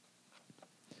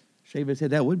 shave his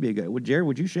head, that would be a good. Jared,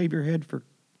 would you shave your head for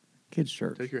kids'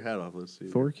 church? Take your hat off. Let's see.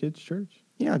 For kids' church?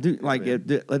 Yeah, do like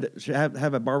man.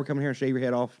 have a barber come here and shave your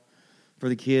head off for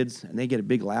the kids, and they get a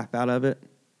big laugh out of it.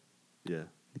 Yeah.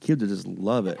 The kids will just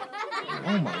love it.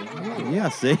 Oh, my God. Yeah,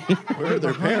 see, Where are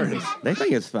their parents? they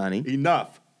think it's funny.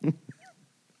 Enough.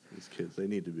 These kids, they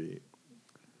need to be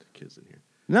kids in here.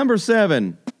 Number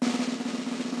 7.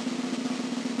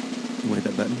 You want to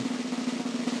hit that button?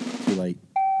 Too late.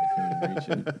 I couldn't reach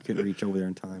it. Couldn't reach over there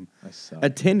in time. I suck.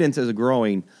 Attendance is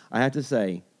growing. I have to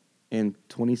say, in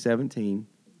 2017,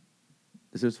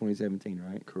 this is 2017,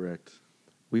 right? Correct.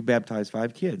 We baptized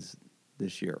 5 kids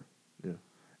this year. Yeah.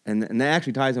 And that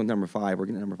actually ties in with number 5. We're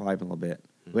getting to number 5 in a little bit.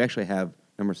 We actually have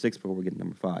number 6 before we get to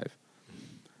number 5.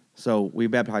 So we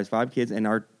baptized 5 kids, and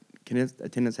our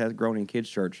attendance has grown in kids'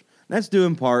 church. That's due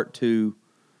in part to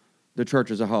the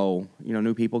church as a whole.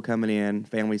 New people coming in,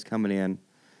 families coming in,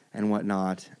 and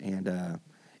whatnot. And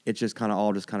it's just kind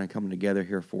of coming together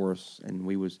here for us. And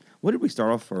what did we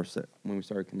start off first when we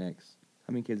started Connects?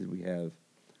 How many kids did we have?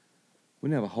 We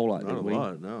didn't have a whole lot, Not did a we?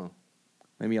 lot, no.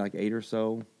 Maybe like 8 or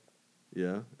so.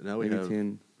 Yeah. And now we Maybe have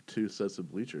 10. 2 sets of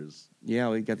bleachers. Yeah,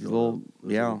 we got these Those little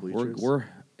we're bleachers.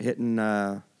 hitting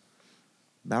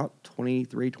about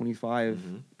 23, 25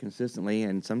 consistently,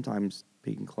 and sometimes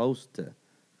getting close to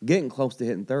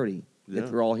hitting 30 Yeah. if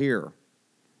they're all here.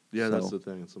 Yeah, that's So- the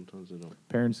thing. Sometimes they don't.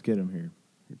 Parents, get them here.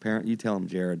 Your parent, you tell them,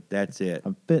 Jared. That's it.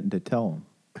 I'm fitting to tell them.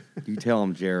 You tell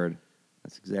them, Jared.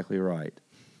 That's exactly right.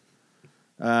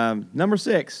 Number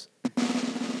 6.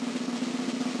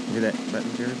 Hear that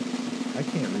button, Jared? I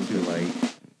can't reach Too it. late.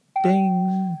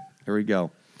 Ding. Here we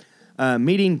go.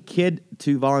 Meeting kid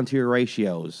to volunteer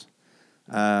ratios.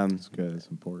 It's good. It's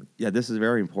important. Yeah, this is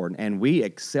very important, and we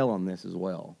excel on this as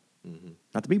well.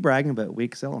 Not to be bragging, but we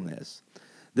excel on this.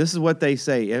 This is what they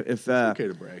say. If It's okay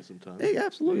to brag sometimes. hey,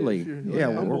 absolutely, If you're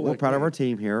yeah, humble we're like proud of me. our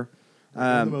team here.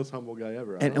 I'm the most humble guy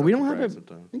ever. I And don't we to don't have brag a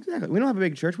sometimes. exactly. We don't have a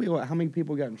big church. How many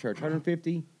people got in church?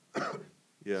 150,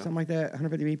 Yeah. something like that.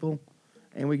 150 people,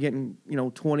 and we're getting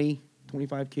 20,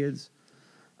 25 kids.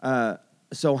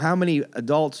 So how many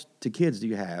adults to kids do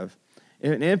you have?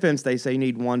 In infants, they say you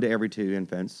need 1 to every 2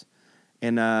 infants.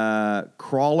 And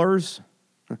crawlers,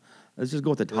 let's just go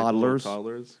with the Like little toddlers.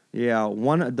 Toddlers. Yeah,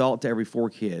 1 adult to every 4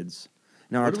 kids.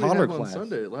 Now, our What did we toddler have class, on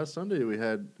Sunday? Last Sunday we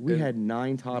had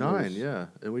 9 toddlers. 9. Yeah,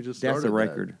 and we just That's started the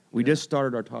record. that. We Yeah. just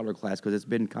started our toddler class because it's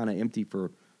been kind of empty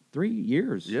for 3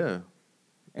 years. Yeah.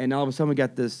 And all of a sudden, we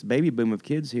got this baby boom of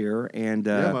kids here. And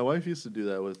Yeah, my wife used to do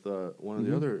that with one of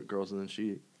Mm-hmm. the other girls, and then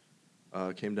she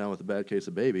came down with a bad case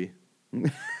of baby.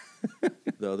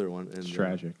 The other one. And, It's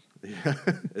tragic. Yeah,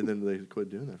 and then they quit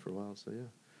doing that for a while. So yeah.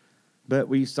 But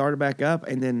we started back up,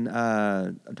 and then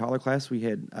a toddler class. We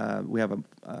have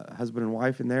a husband and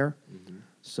wife in there,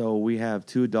 so we have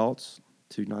 2 adults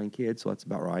to 9 kids. So that's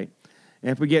about right.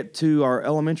 And if we get to our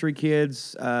elementary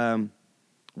kids,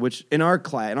 which in our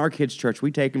kids' church,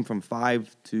 we take them from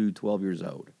 5 to 12 years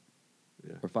old,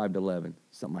 Yeah. or 5 to 11,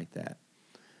 something like that.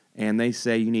 And they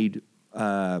say you need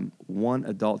 1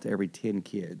 adult to every 10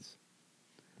 kids.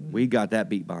 We got that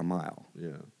beat by a mile.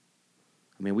 Yeah.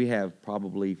 I mean, we have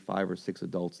probably 5 or 6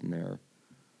 adults in there,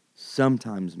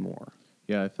 sometimes more.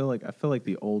 Yeah, I feel like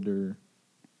the older,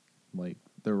 like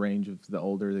the range of the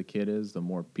older the kid is, the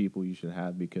more people you should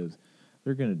have because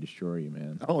they're gonna destroy you,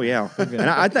 man. Oh yeah, and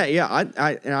I think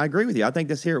I agree with you. I think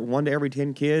this here 1 to every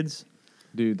 10 kids.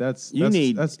 Dude, that's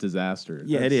disaster.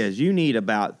 Yeah, it is. You need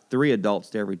about 3 adults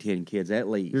to every 10 kids at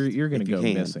least. You're gonna if you go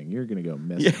can. missing. You're gonna go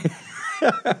missing.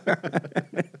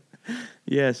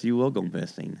 Yes, you will go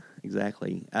missing.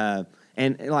 Exactly.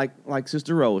 And like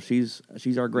Sister Rose, she's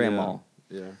our grandma.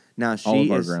 Yeah. Now All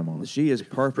of our grandmas. she is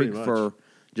perfect much. for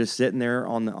just sitting there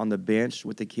on the bench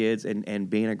with the kids and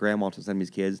being a grandma to some of these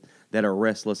kids that are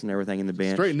restless and everything in the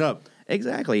bench. Straighten up.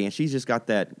 Exactly, and she's just got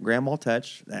that grandma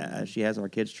touch she has in our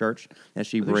kids' church that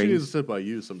she I think she needs to brings. sit by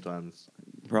you sometimes.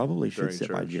 Probably should during sit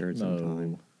by church. Jared No.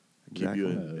 sometime. Keep you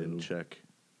Exactly. in check.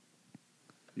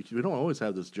 We don't always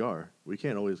have this jar. We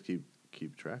can't always keep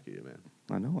track of you, man.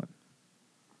 I know it.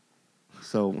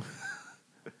 So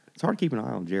it's hard to keep an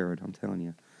eye on Jared. I'm telling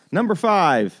you. Number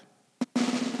 5. You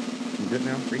good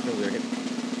now? Reach over there. Hit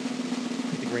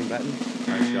the green button.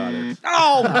 I got it.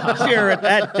 Oh, Jared,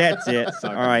 that's it. All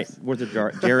Suckers. right, where's the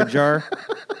jar? Jared jar.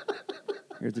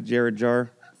 Here's the Jared jar.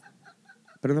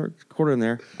 Put another quarter in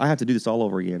there. I have to do this all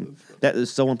over again. That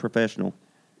is so unprofessional.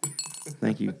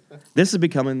 Thank you. This is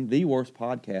becoming the worst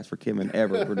podcast for Kevin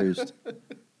ever produced.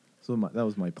 So that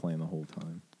was my plan the whole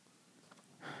time.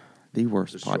 The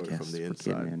worst Destroy podcast from the for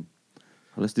inside. Kid Man.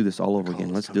 Let's do this all over again.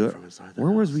 Call Let's is do coming it. from inside the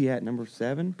Where was house. we at? Number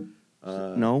 7?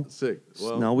 No. 6.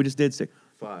 Well, No, we just did 6.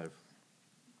 5.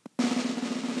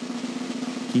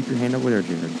 Keep your hand over there,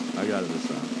 Jared. I got it this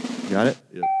time. Got it?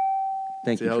 Yep.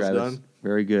 Thank See you, how it's Travis. done?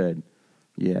 Very good.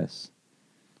 Yes.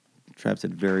 Travis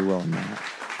did very well in that.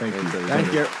 Thank you. Thanks, Thank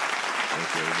everybody. you.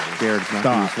 Thank you, everybody. Jared, it's not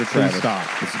Stop. used for Please Travis.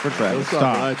 stop. This is for Don't Travis. stop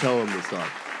Stop. when I tell him to stop.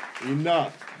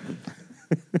 Enough.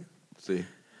 See,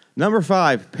 Number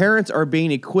 5, parents are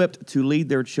being equipped to lead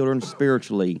their children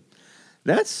spiritually.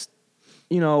 That's,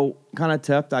 kind of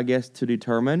tough, I guess, to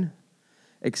determine.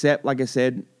 Except, like I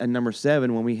said, at number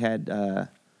 7, when we had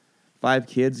 5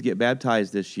 kids get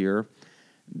baptized this year,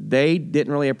 they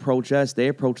didn't really approach us. They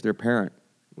approached their parent,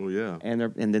 well, yeah. and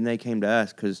then they came to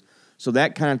us. So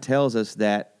that kind of tells us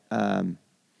that,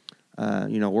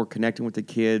 we're connecting with the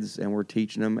kids, and we're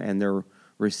teaching them, and they're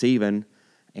receiving.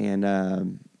 And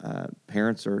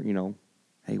parents are,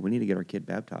 hey, we need to get our kid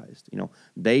baptized.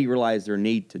 They realize their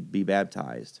need to be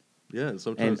baptized. Yeah, and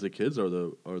sometimes And- the kids are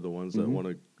the ones that want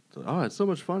to. Oh, it's so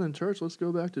much fun in church. Let's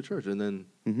go back to church, and then,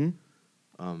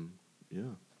 yeah,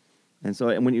 And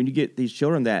so when you get these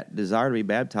children that desire to be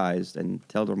baptized and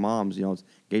tell their moms,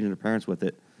 engaging their parents with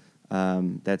it,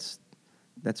 that's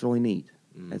really neat.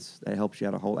 That helps you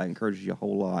out that encourages you a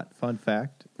whole lot. Fun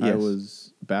fact: I Yes.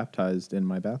 was baptized in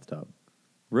my bathtub.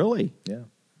 Really? Yeah.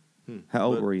 How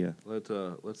old But were you?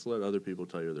 Let's let other people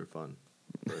tell you they're fun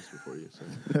first before you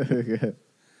say.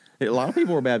 A lot of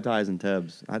people were baptized in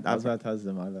tubs. I was baptized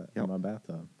in Yep. my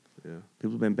bathtub. Yeah.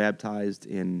 People have been baptized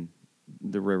in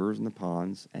the rivers and the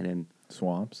ponds and in,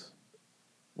 Swamps,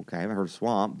 okay, I haven't heard of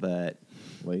swamp, but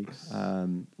lakes.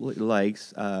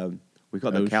 lakes. We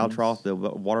call it the cow Oceans. trough, the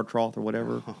water trough or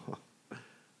whatever.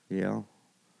 Yeah.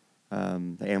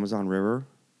 The Amazon River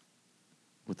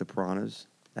with the piranhas.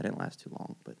 That didn't last too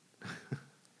long, but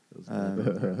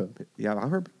yeah, I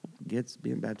heard kids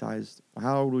being baptized.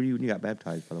 How old were you when you got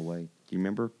baptized, by the way? Do you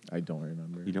remember? I don't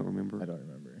remember. You don't remember? I don't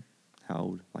remember. How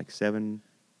old? Like 7?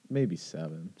 Maybe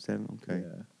 7. 7? Okay.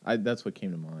 Yeah. That's what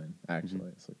came to mind, actually.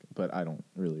 It's like, but I don't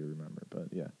really remember. But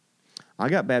yeah. I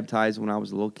got baptized when I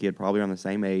was a little kid, probably around the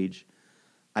same age.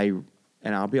 And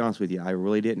I'll be honest with you, I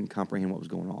really didn't comprehend what was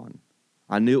going on.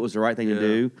 I knew it was the right thing to Yeah.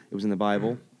 do. It was in the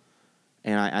Bible.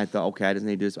 And I thought, okay, I just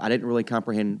need to do this. I didn't really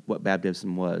comprehend what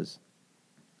baptism was.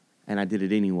 And I did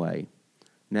it anyway.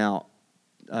 Now,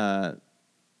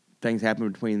 things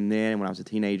happened between then and when I was a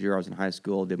teenager. I was in high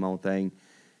school, did my own thing.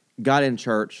 Got in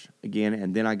church again,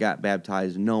 and then I got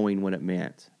baptized knowing what it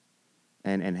meant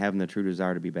and having the true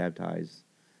desire to be baptized.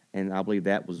 And I believe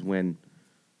that was when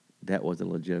that was a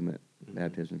legitimate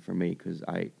baptism for me because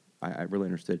I really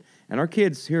understood. And our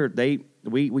kids here,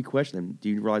 we question them. Do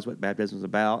you realize what baptism is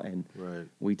about? And Right.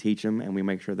 we teach them, and we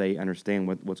make sure they understand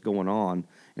what's going on.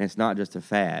 And it's not just a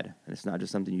fad. And it's not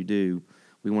just something you do.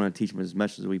 We want to teach them as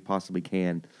much as we possibly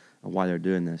can on why they're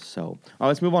doing this. So, all right,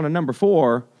 let's move on to number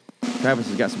 4. Travis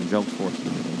has got some jokes for us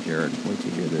today, Jared. Wait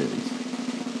till you hear these.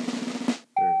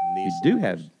 Their knee You do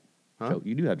sliders. have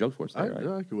you do have jokes for us today, right?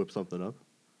 I can whip something up.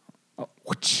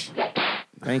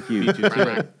 Thank you.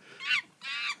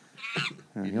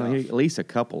 At least a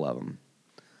couple of them.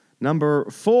 Number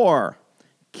 4,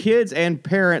 kids and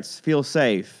parents feel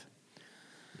safe.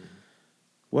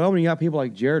 Well, when you got people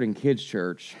like Jared in kids'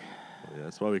 church, Yeah,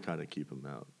 that's why we kind of keep them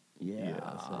out.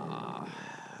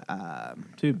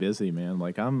 Too busy, man.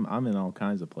 Like I'm in all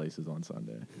kinds of places on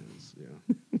Sunday. Yeah.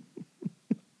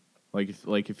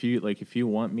 If you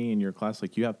want me in your class,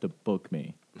 like you have to book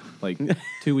me, like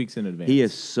 2 weeks in advance. he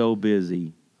is so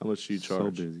busy. How much do you So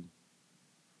charge? busy.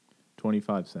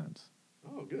 25 cents.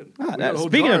 Oh, good. Ah, We got a whole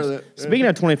speaking jar of that. speaking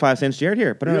of 25 cents, Jared,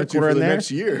 here, put We another got you quarter for in the there.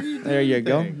 next year. There you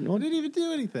go. I didn't even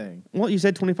do anything. Well, you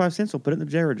said 25 cents, so put it in the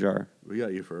Jared jar. We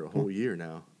got you for a whole year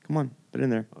now. Come on, put it in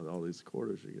there. All these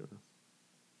quarters you got.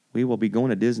 We will be going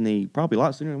to Disney probably a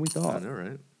lot sooner than we I thought. know,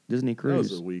 right? Disney That was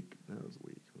cruise. a week. Oh,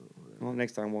 whatever. Well,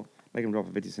 next time we'll make them drop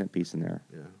a 50-cent piece in there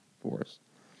Yeah. for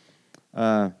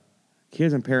us.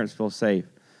 Kids and parents feel safe.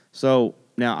 So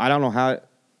now I don't know how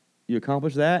you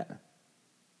accomplish that.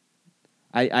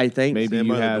 I think Maybe Stand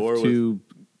you by the have door with 2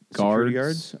 security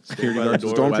guards. guards, Security by the guards.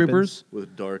 door with with stormtroopers.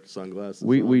 With dark sunglasses.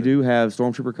 We on do have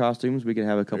stormtrooper costumes. We could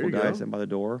have a couple you go. guys sitting by the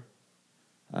door.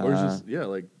 Or just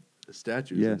like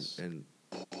statues. yes. And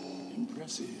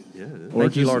yeah. it is. Or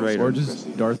Thank you, just, Lord Vader. Or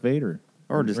just Darth Vader.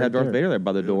 Or just Right have Darth there. Vader there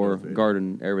by the Yeah, door, Darth Vader.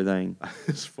 guarding everything.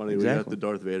 It's funny. We got Exactly. the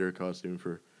Darth Vader costume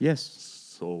for Yes,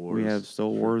 Soul Wars. we have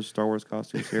Star Wars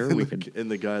costumes here. We could.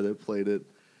 And the guy that played it,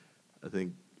 I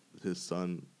think his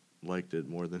son liked it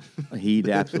more than He did.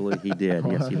 Yes, he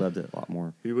loved it a lot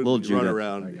more. he would Little run Judah.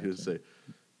 around. I He would gotcha.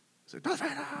 say, It's like, Darth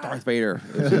Vader! Darth Vader.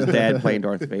 It was his dad playing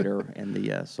Darth Vader and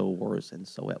the Soul Wars, and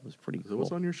so that was pretty So cool.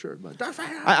 what's on your shirt? Like, Darth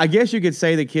Vader! I guess you could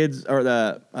say the kids, or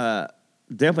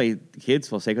definitely kids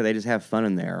feel safe because they just have fun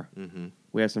in there. Mm-hmm.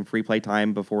 We have some free play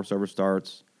time before service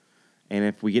starts, and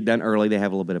if we get done early, they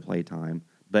have a little bit of play time.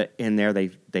 But in there, they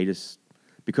just,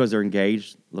 because they're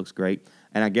engaged, looks great.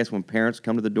 And I guess when parents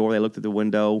come to the door, they look through the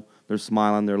window, they're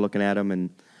smiling, they're looking at them, and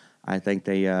I think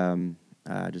they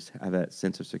just have that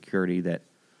sense of security that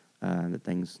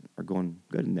things are going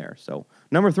good in there. So,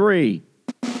 number 3.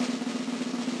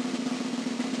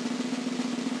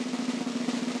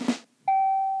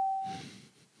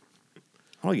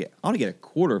 I ought to get a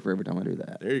quarter for every time I do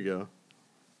that. There you go.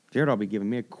 Jared ought to be giving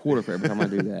me a quarter for every time I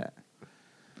do that.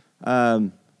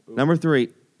 Number 3.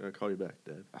 I'll call you back,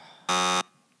 Dad.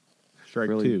 Strike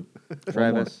Really? 2.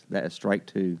 Travis, that is strike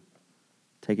 2.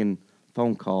 Taking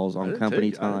phone calls on company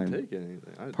I time. didn't take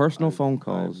anything. Personal phone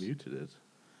calls. I muted it.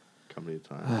 Company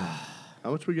time.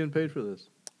 How much we getting paid for this?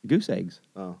 Goose eggs.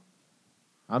 Oh.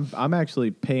 I'm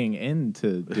actually paying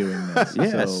into doing this.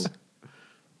 Yes. So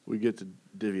We get to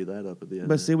divvy that up at the end.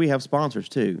 But see, we have sponsors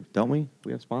too, don't we?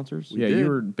 We have sponsors. yeah, did. you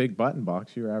were Big Button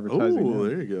Box. You were advertising. Oh, them.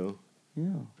 there you go.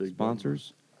 Yeah, Big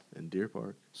sponsors. And Deer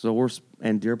Park. So we're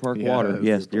and Deer Park Yeah, Water. that's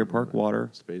Yes, Deer Deer Park Park Water.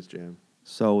 Space Jam.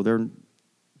 So they're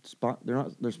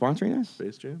sponsoring us.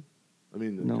 Space Jam? I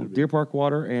mean, it No, could be Deer Park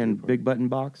Water and Park. Big Button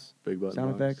Box Big Button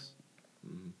sound Box. effects.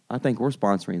 Mhm. I think we're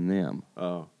sponsoring them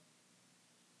Oh.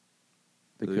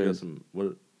 They got because, some,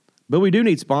 what? but we do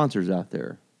need sponsors out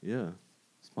there. Yeah.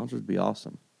 Sponsors would be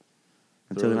awesome.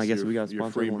 Until Throw then, I us guess your- we got to your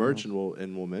sponsor free everyone merch, else.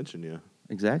 and we'll mention you.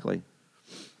 Exactly.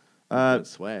 That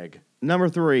swag. Number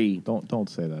 3. Don't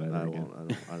say that ever I again.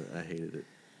 won't. I hated it.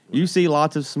 You see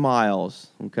lots of smiles,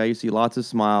 okay? You see lots of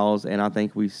smiles, and I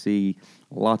think we see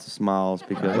lots of smiles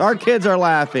because our kids are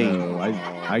laughing. So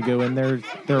I go in there,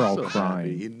 they're all So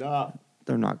crying. happy. Nah.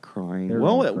 They're not crying. They're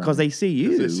all Well, because crying. they see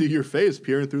you. They see your face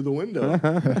peering through the window.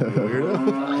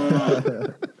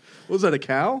 Weirdo. Was that a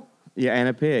cow? Yeah, and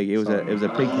a pig. It was a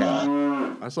pig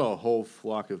cow. I saw a whole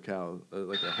flock of cows,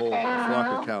 like a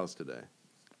flock of cows today.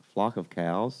 Flock of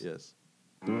cows. Yes.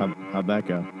 How'd that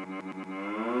go?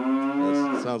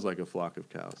 That sounds like a flock of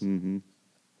cows. Mm-hmm.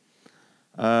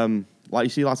 Like you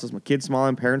see lots of kids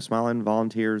smiling, parents smiling,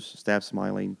 volunteers, staff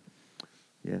smiling.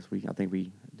 Yes, I think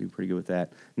we do pretty good with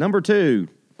that. Number 2.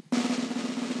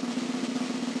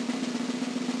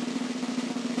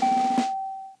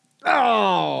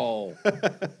 Oh,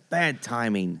 bad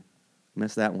timing.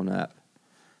 Messed that one up.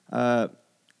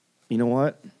 You know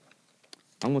what?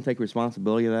 I'm going to take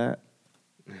responsibility of that.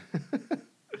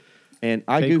 And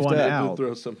I Take goofed one up. out.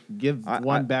 Throw some. Give I-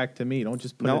 one back to me. Don't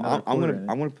just put No, another I'm quarter gonna in.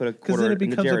 I'm gonna put a Because quarter then it in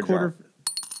the becomes a Jared quarter. jar.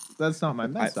 That's not my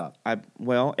mess up.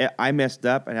 I messed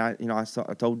up, and I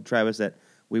told Travis that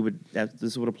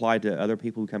this would apply to other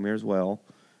people who come here as well,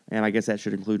 and I guess that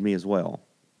should include me as well,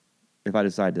 if I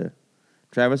decide to.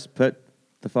 Travis, put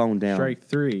the phone down. Strike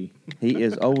 3. He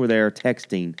is over there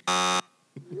texting.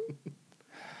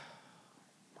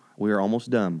 We are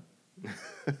almost done.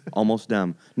 Almost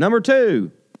done. Number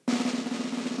 2.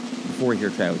 Before we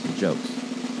hear Travis's jokes.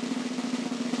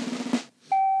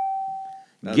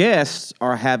 Guests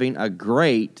are having a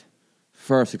great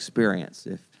first experience.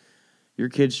 If your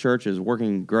kid's church is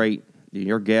working great,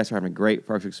 your guests are having a great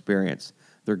first experience.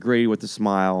 They're greeted with a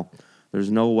smile. There's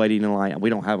no waiting in line.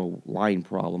 We don't have a line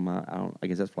problem. I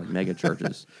guess that's for like mega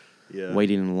churches. Yeah.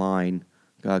 Waiting in line.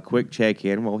 Quick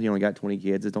check-in. Well, he only got 20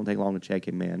 kids. It don't take long to check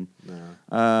him in. No.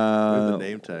 We have the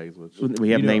name tags, which We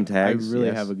have You know, name tags. I really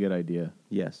yes. have a good idea.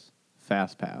 Yes.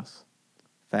 Fast Pass.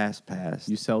 Fast pass.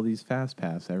 You sell these Fast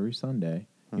Pass every Sunday,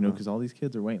 you know, Uh-huh. because all these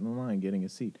kids are waiting in line getting a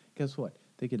seat. Guess what?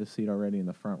 They get a seat already in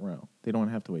the front row. They don't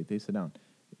have to wait. They sit down.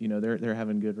 You know, they're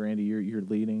having good. Randy, you're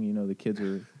leading. You know, the kids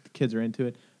are into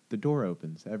it. The door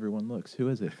opens. Everyone looks. Who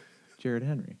is it? Jared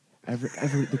Henry.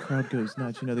 The crowd goes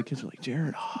nuts. You know, the kids are like,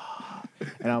 Jared.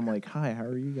 And I'm like, hi, how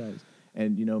are you guys?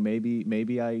 And you know,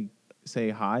 maybe I say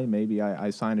hi. Maybe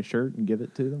I sign a shirt and give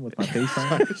it to them with my face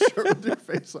on it. shirt with your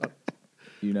face on.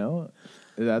 You know,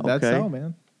 that's Okay. all,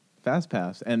 man. Fast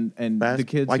Pass, and Fast- the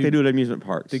kids like who, they do at amusement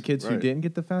parks. the kids who Right. didn't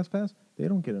get the Fast Pass, they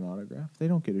don't get an autograph. They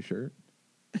don't get a shirt.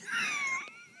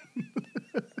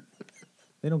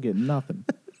 They don't get nothing.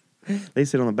 They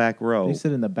sit on the back row They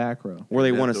sit in the back row. where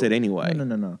they They want have to to- sit anyway.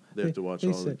 No. They have to watch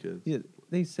all the kids. Yeah,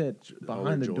 they sit All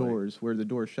behind the their joy. doors where the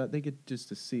door's shut. They get just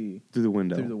to see Through the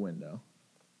window. through the window.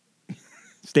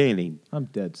 Standing. I'm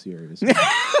dead serious.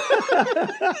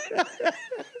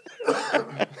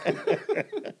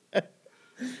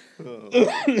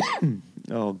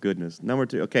 Oh goodness. Number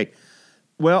 2. Okay.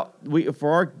 Well,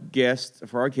 for our guests,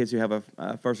 for our kids who have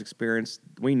a first experience,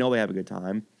 we know they have a good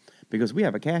time because we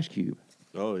have a cash cube.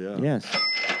 Oh yeah. Yes.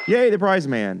 Yay, the prize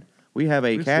man. We have a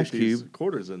We used to cash get these cube.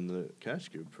 quarters in the cash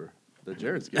cube for that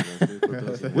Jared's giving us. We put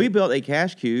those in. We built a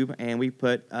cash cube, and we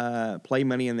put play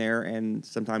money in there, and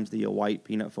sometimes the white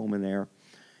peanut foam in there.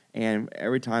 And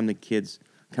every time the kids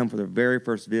come for their very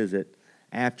first visit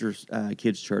after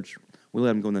kids' church, we let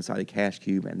them go inside the cash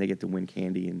cube, and they get to win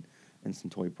candy and some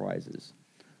toy prizes.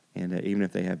 And even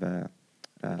if they have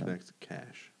Connects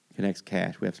cash. Connects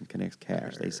Cash, we have some Connects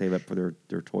Cash. They save up for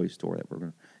their toy store that we're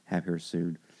going to have here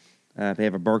soon. If they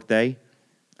have a birthday,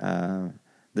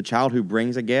 the child who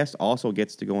brings a guest also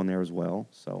gets to go in there as well.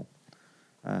 So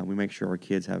we make sure our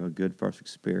kids have a good first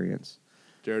experience.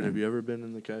 Jared, have you ever been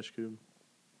in the cash cube?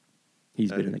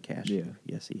 He's been in the cash Yeah. cube.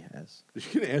 Yes, he has. You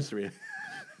can answer me.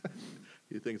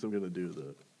 He thinks I'm gonna do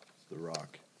the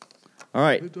rock. All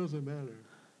right, It doesn't matter.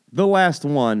 the last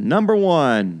one, number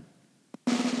 1.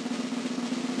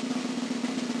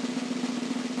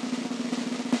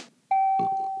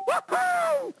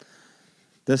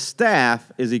 The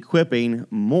staff is equipping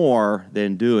more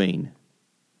than doing.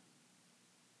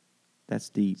 That's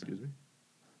deep. Excuse me.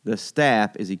 The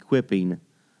staff is equipping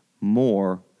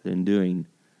more than doing.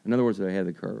 In other words, they're ahead of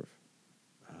the curve.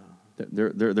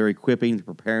 They're equipping, they're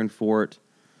preparing for it.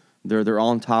 They're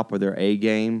on top of their A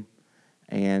game,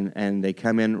 and they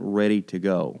come in ready to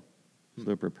go. So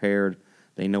they're prepared.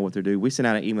 They know what they're doing. We send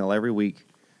out an email every week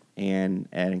and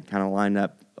kind of line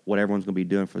up what everyone's going to be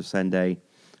doing for Sunday.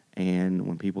 And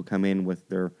when people come in with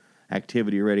their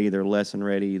activity ready, their lesson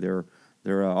ready, their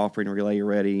offering relay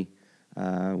ready,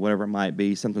 whatever it might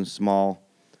be, something small,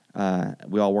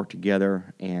 we all work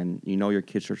together, and you know your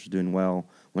kids' church is doing well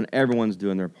when everyone's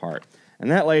doing their part. And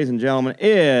that, ladies and gentlemen,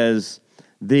 is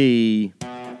the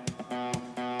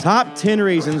top 10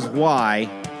 reasons why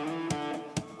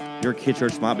your kids'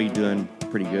 church might be doing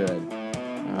pretty good.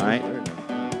 All right?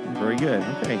 Very good.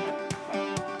 Okay.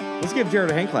 Let's give Jared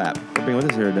a hand clap for being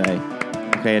with us here today.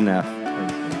 Okay, enough.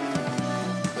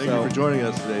 Thank you for joining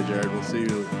us today, Jared. We'll see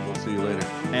you later.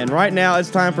 And right now, it's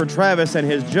time for Travis and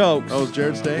his jokes. Oh, is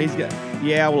Jared staying?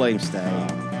 Yeah, we'll let him stay.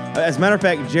 As a matter of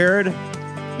fact, Jared,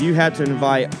 you have to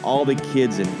invite all the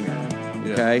kids in here.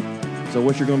 Yeah. Okay. So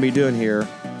what you're going to be doing here,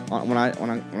 when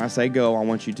I say go, I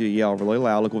want you to yell really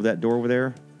loud. Look over that door over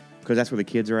there, because that's where the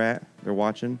kids are at. They're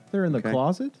watching. They're in the Okay.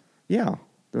 closet? Yeah,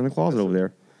 they're in the closet over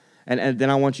there. And then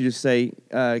I want you to say,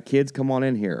 kids, come on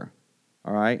in here.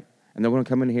 All right? And they're going to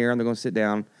come in here, and they're going to sit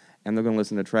down, and they're going to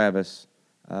listen to Travis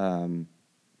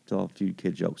tell a few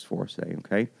kid jokes for us today,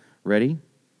 okay? Ready,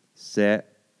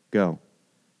 set, go.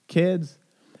 Kids,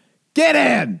 get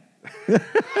in!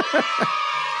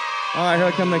 All right,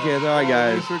 here come the kids. All right,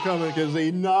 guys. Thanks for coming, because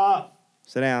enough.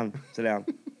 Sit down.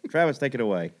 Travis, take it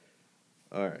away.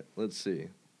 All right, let's see.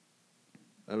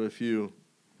 I have a few.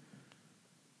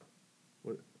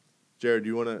 What, Jared?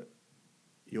 You wanna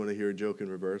hear a joke in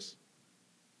reverse?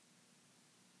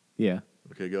 Yeah.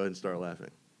 Okay, go ahead and start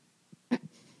laughing.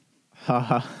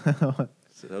 Haha.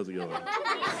 So that was a good one.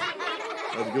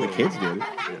 That was a good The one. kids did it.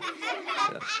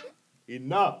 Yeah.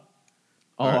 Enough.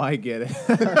 Oh, I get it.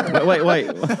 Wait.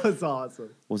 That was awesome.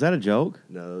 Was that a joke?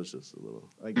 No, that was just a little.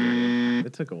 I get it.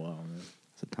 It took a while, man.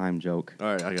 It's a time joke. All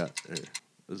right, here.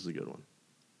 This is a good one.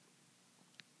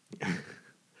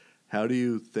 How do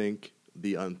you think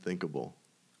the unthinkable?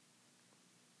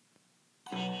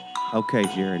 Okay,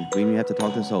 Jared, we have to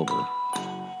talk this over.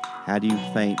 How do you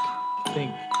think?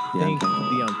 Think The the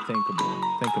unthinkable. unthinkable.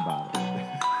 Think about it.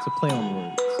 It's a play on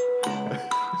words.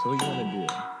 So what you want to do?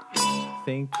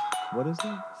 Think. What is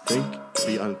it? Think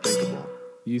the unthinkable.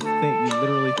 You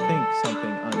literally think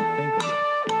something unthinkable.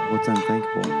 What's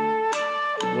unthinkable?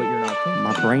 What you're not thinking.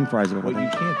 My brain fries over What you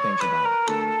there. can't think about.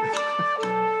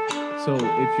 So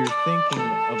if you're thinking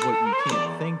of what you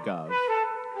can't think of,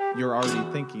 you're already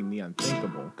thinking the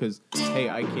unthinkable. Because, hey,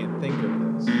 I can't think of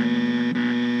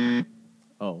this.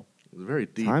 Oh. It was very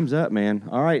deep. Time's up, man.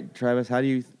 All right, Travis,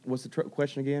 what's the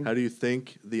question again? How do you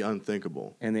think the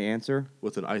unthinkable? And the answer?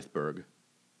 With an iceberg.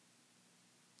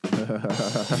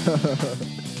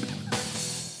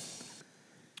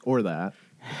 Or that.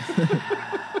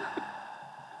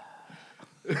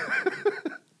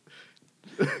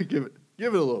 Give it a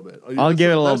little bit. I'll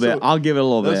give it a little bit. I'll give it a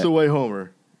little That's bit. the way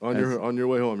Homer. On your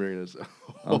way home, you're gonna say,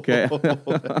 Okay.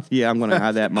 Yeah, I'm gonna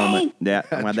have that moment. Yeah,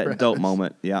 I'm gonna have that dope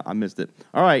moment. Yeah, I missed it.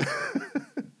 All right.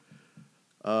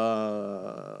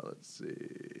 Let's see.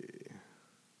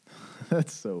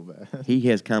 That's so bad. He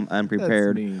has come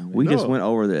unprepared. That's mean, man. We just No. went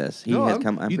over this. He No, has I'm-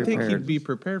 come You'd think unprepared. he'd be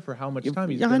prepared for how much time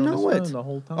he's Yeah, been I on his know it. phone the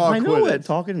whole time. Oh, I know quit it. it.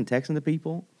 Talking and texting to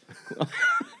people.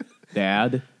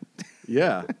 Dad.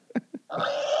 Yeah.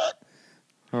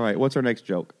 All right. What's our next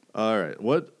joke? All right.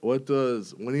 What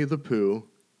does Winnie the Pooh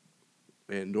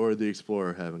and Dora the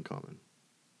Explorer have in common?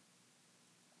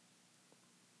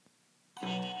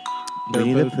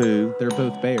 Winnie the Pooh. They're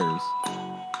both bears.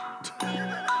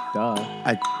 Duh.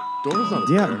 Dora's not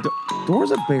a Yeah, bear.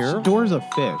 Dora's a bear. Dora's a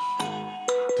fish.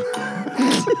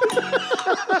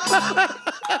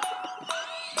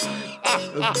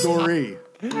 That's Dory.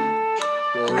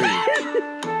 Dory.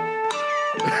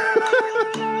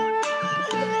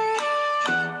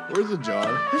 Where's the jar?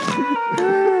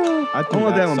 I I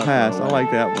want that one sucker pass. I away.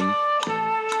 like that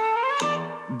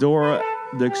one. Dora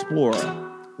the Explorer.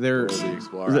 They're. Dora the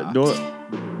Explorer. Is it Dora?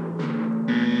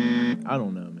 I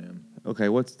don't know, man. Okay,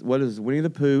 what does Winnie the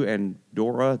Pooh and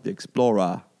Dora the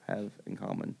Explorer have in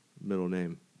common? Middle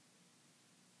name.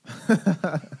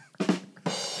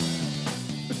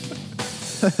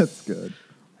 That's good.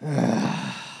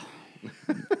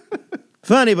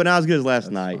 Funny, but not as good as last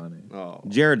That's night. funny. Oh,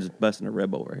 Jared's busting a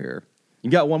rib over here. You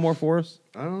got one more for us?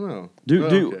 I don't know. Do Oh,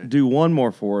 do okay. do one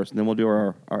more for us, and then we'll do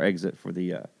our exit for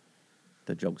the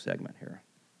joke segment here.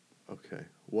 Okay.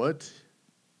 What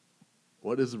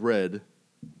is red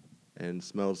and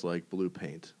smells like blue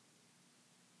paint?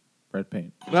 Red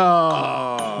paint.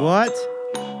 No. What?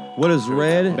 What is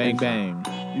red? Bang bang.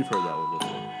 You've heard that one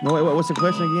before. No, wait, what's the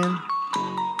question again?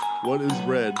 What is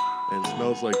red and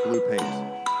smells like blue paint?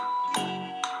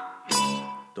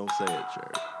 Don't say it,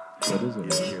 Jared. What is You it?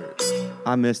 didn't hear it.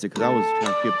 I missed it because I was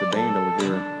trying to keep the band over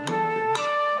here.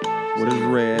 What is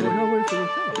red? We're gonna wait for the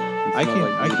thing. and I smells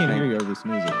can't. like I blue can't hear paint? you over this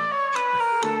music.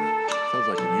 Sounds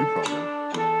like a you problem.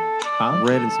 Huh?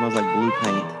 Red and smells like blue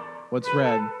paint. What's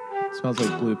red? Smells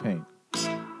like blue paint.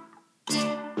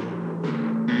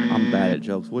 I'm bad at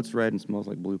jokes. What's red and smells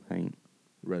like blue paint?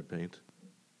 Red paint.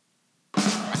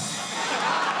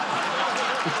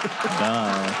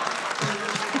 Duh.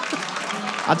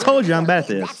 I told you I'm bad at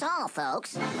this. That's all,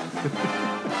 folks.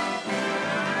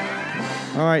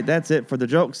 All right, that's it for the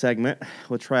joke segment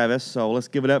with Travis. So let's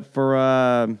give it up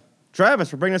for Travis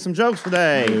for bringing us some jokes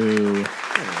today. Ooh.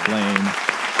 Lame.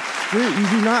 Dude, you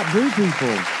do not boo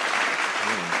people.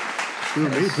 Boo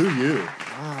me, boo you. Wow,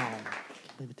 I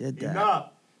can't believe it did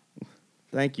that.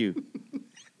 Thank you.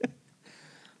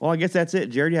 Well, I guess that's it.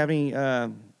 Jared, do you have any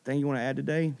thing you want to add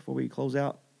today before we close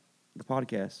out the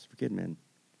podcast for Kidmen?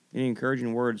 Any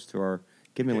encouraging words to our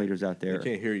Kidmen leaders out I there?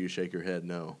 can't hear you shake your head,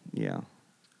 no. Yeah.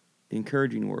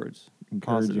 Encouraging words.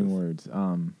 Encouraging Positive. words.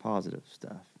 Positive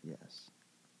stuff, yes.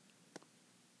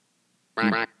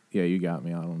 Yeah, you got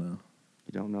me. I don't know.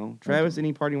 You don't know? Travis,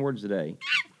 any parting words today?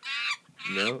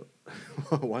 No?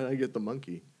 Why did I get the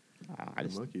monkey? I The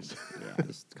just, monkeys. yeah,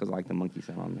 just because I like the monkey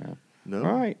sound on there. No?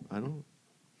 All right. I don't.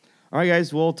 All right,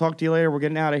 guys, we'll talk to you later. We're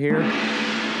getting out of here.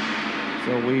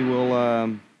 So we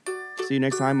will see you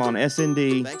next time on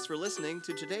SND. Thanks for listening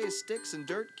to today's Sticks and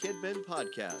Dirt Kidmen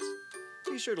podcast.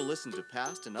 Be sure to listen to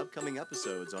past and upcoming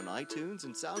episodes on iTunes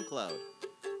and SoundCloud.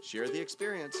 Share the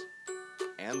experience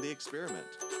and the experiment.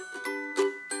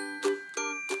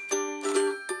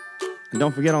 And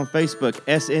don't forget on Facebook,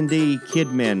 SND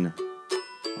Kidmen.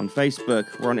 On Facebook,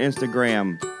 we're on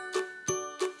Instagram.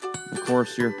 Of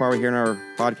course, you're probably hearing our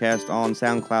podcast on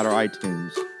SoundCloud or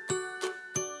iTunes.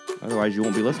 Otherwise, you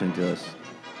won't be listening to us.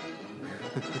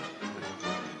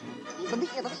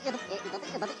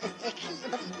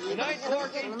 Good night,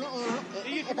 Corky.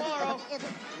 See you tomorrow.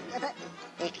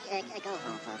 Go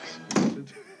home, folks.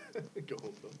 Go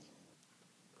home, folks.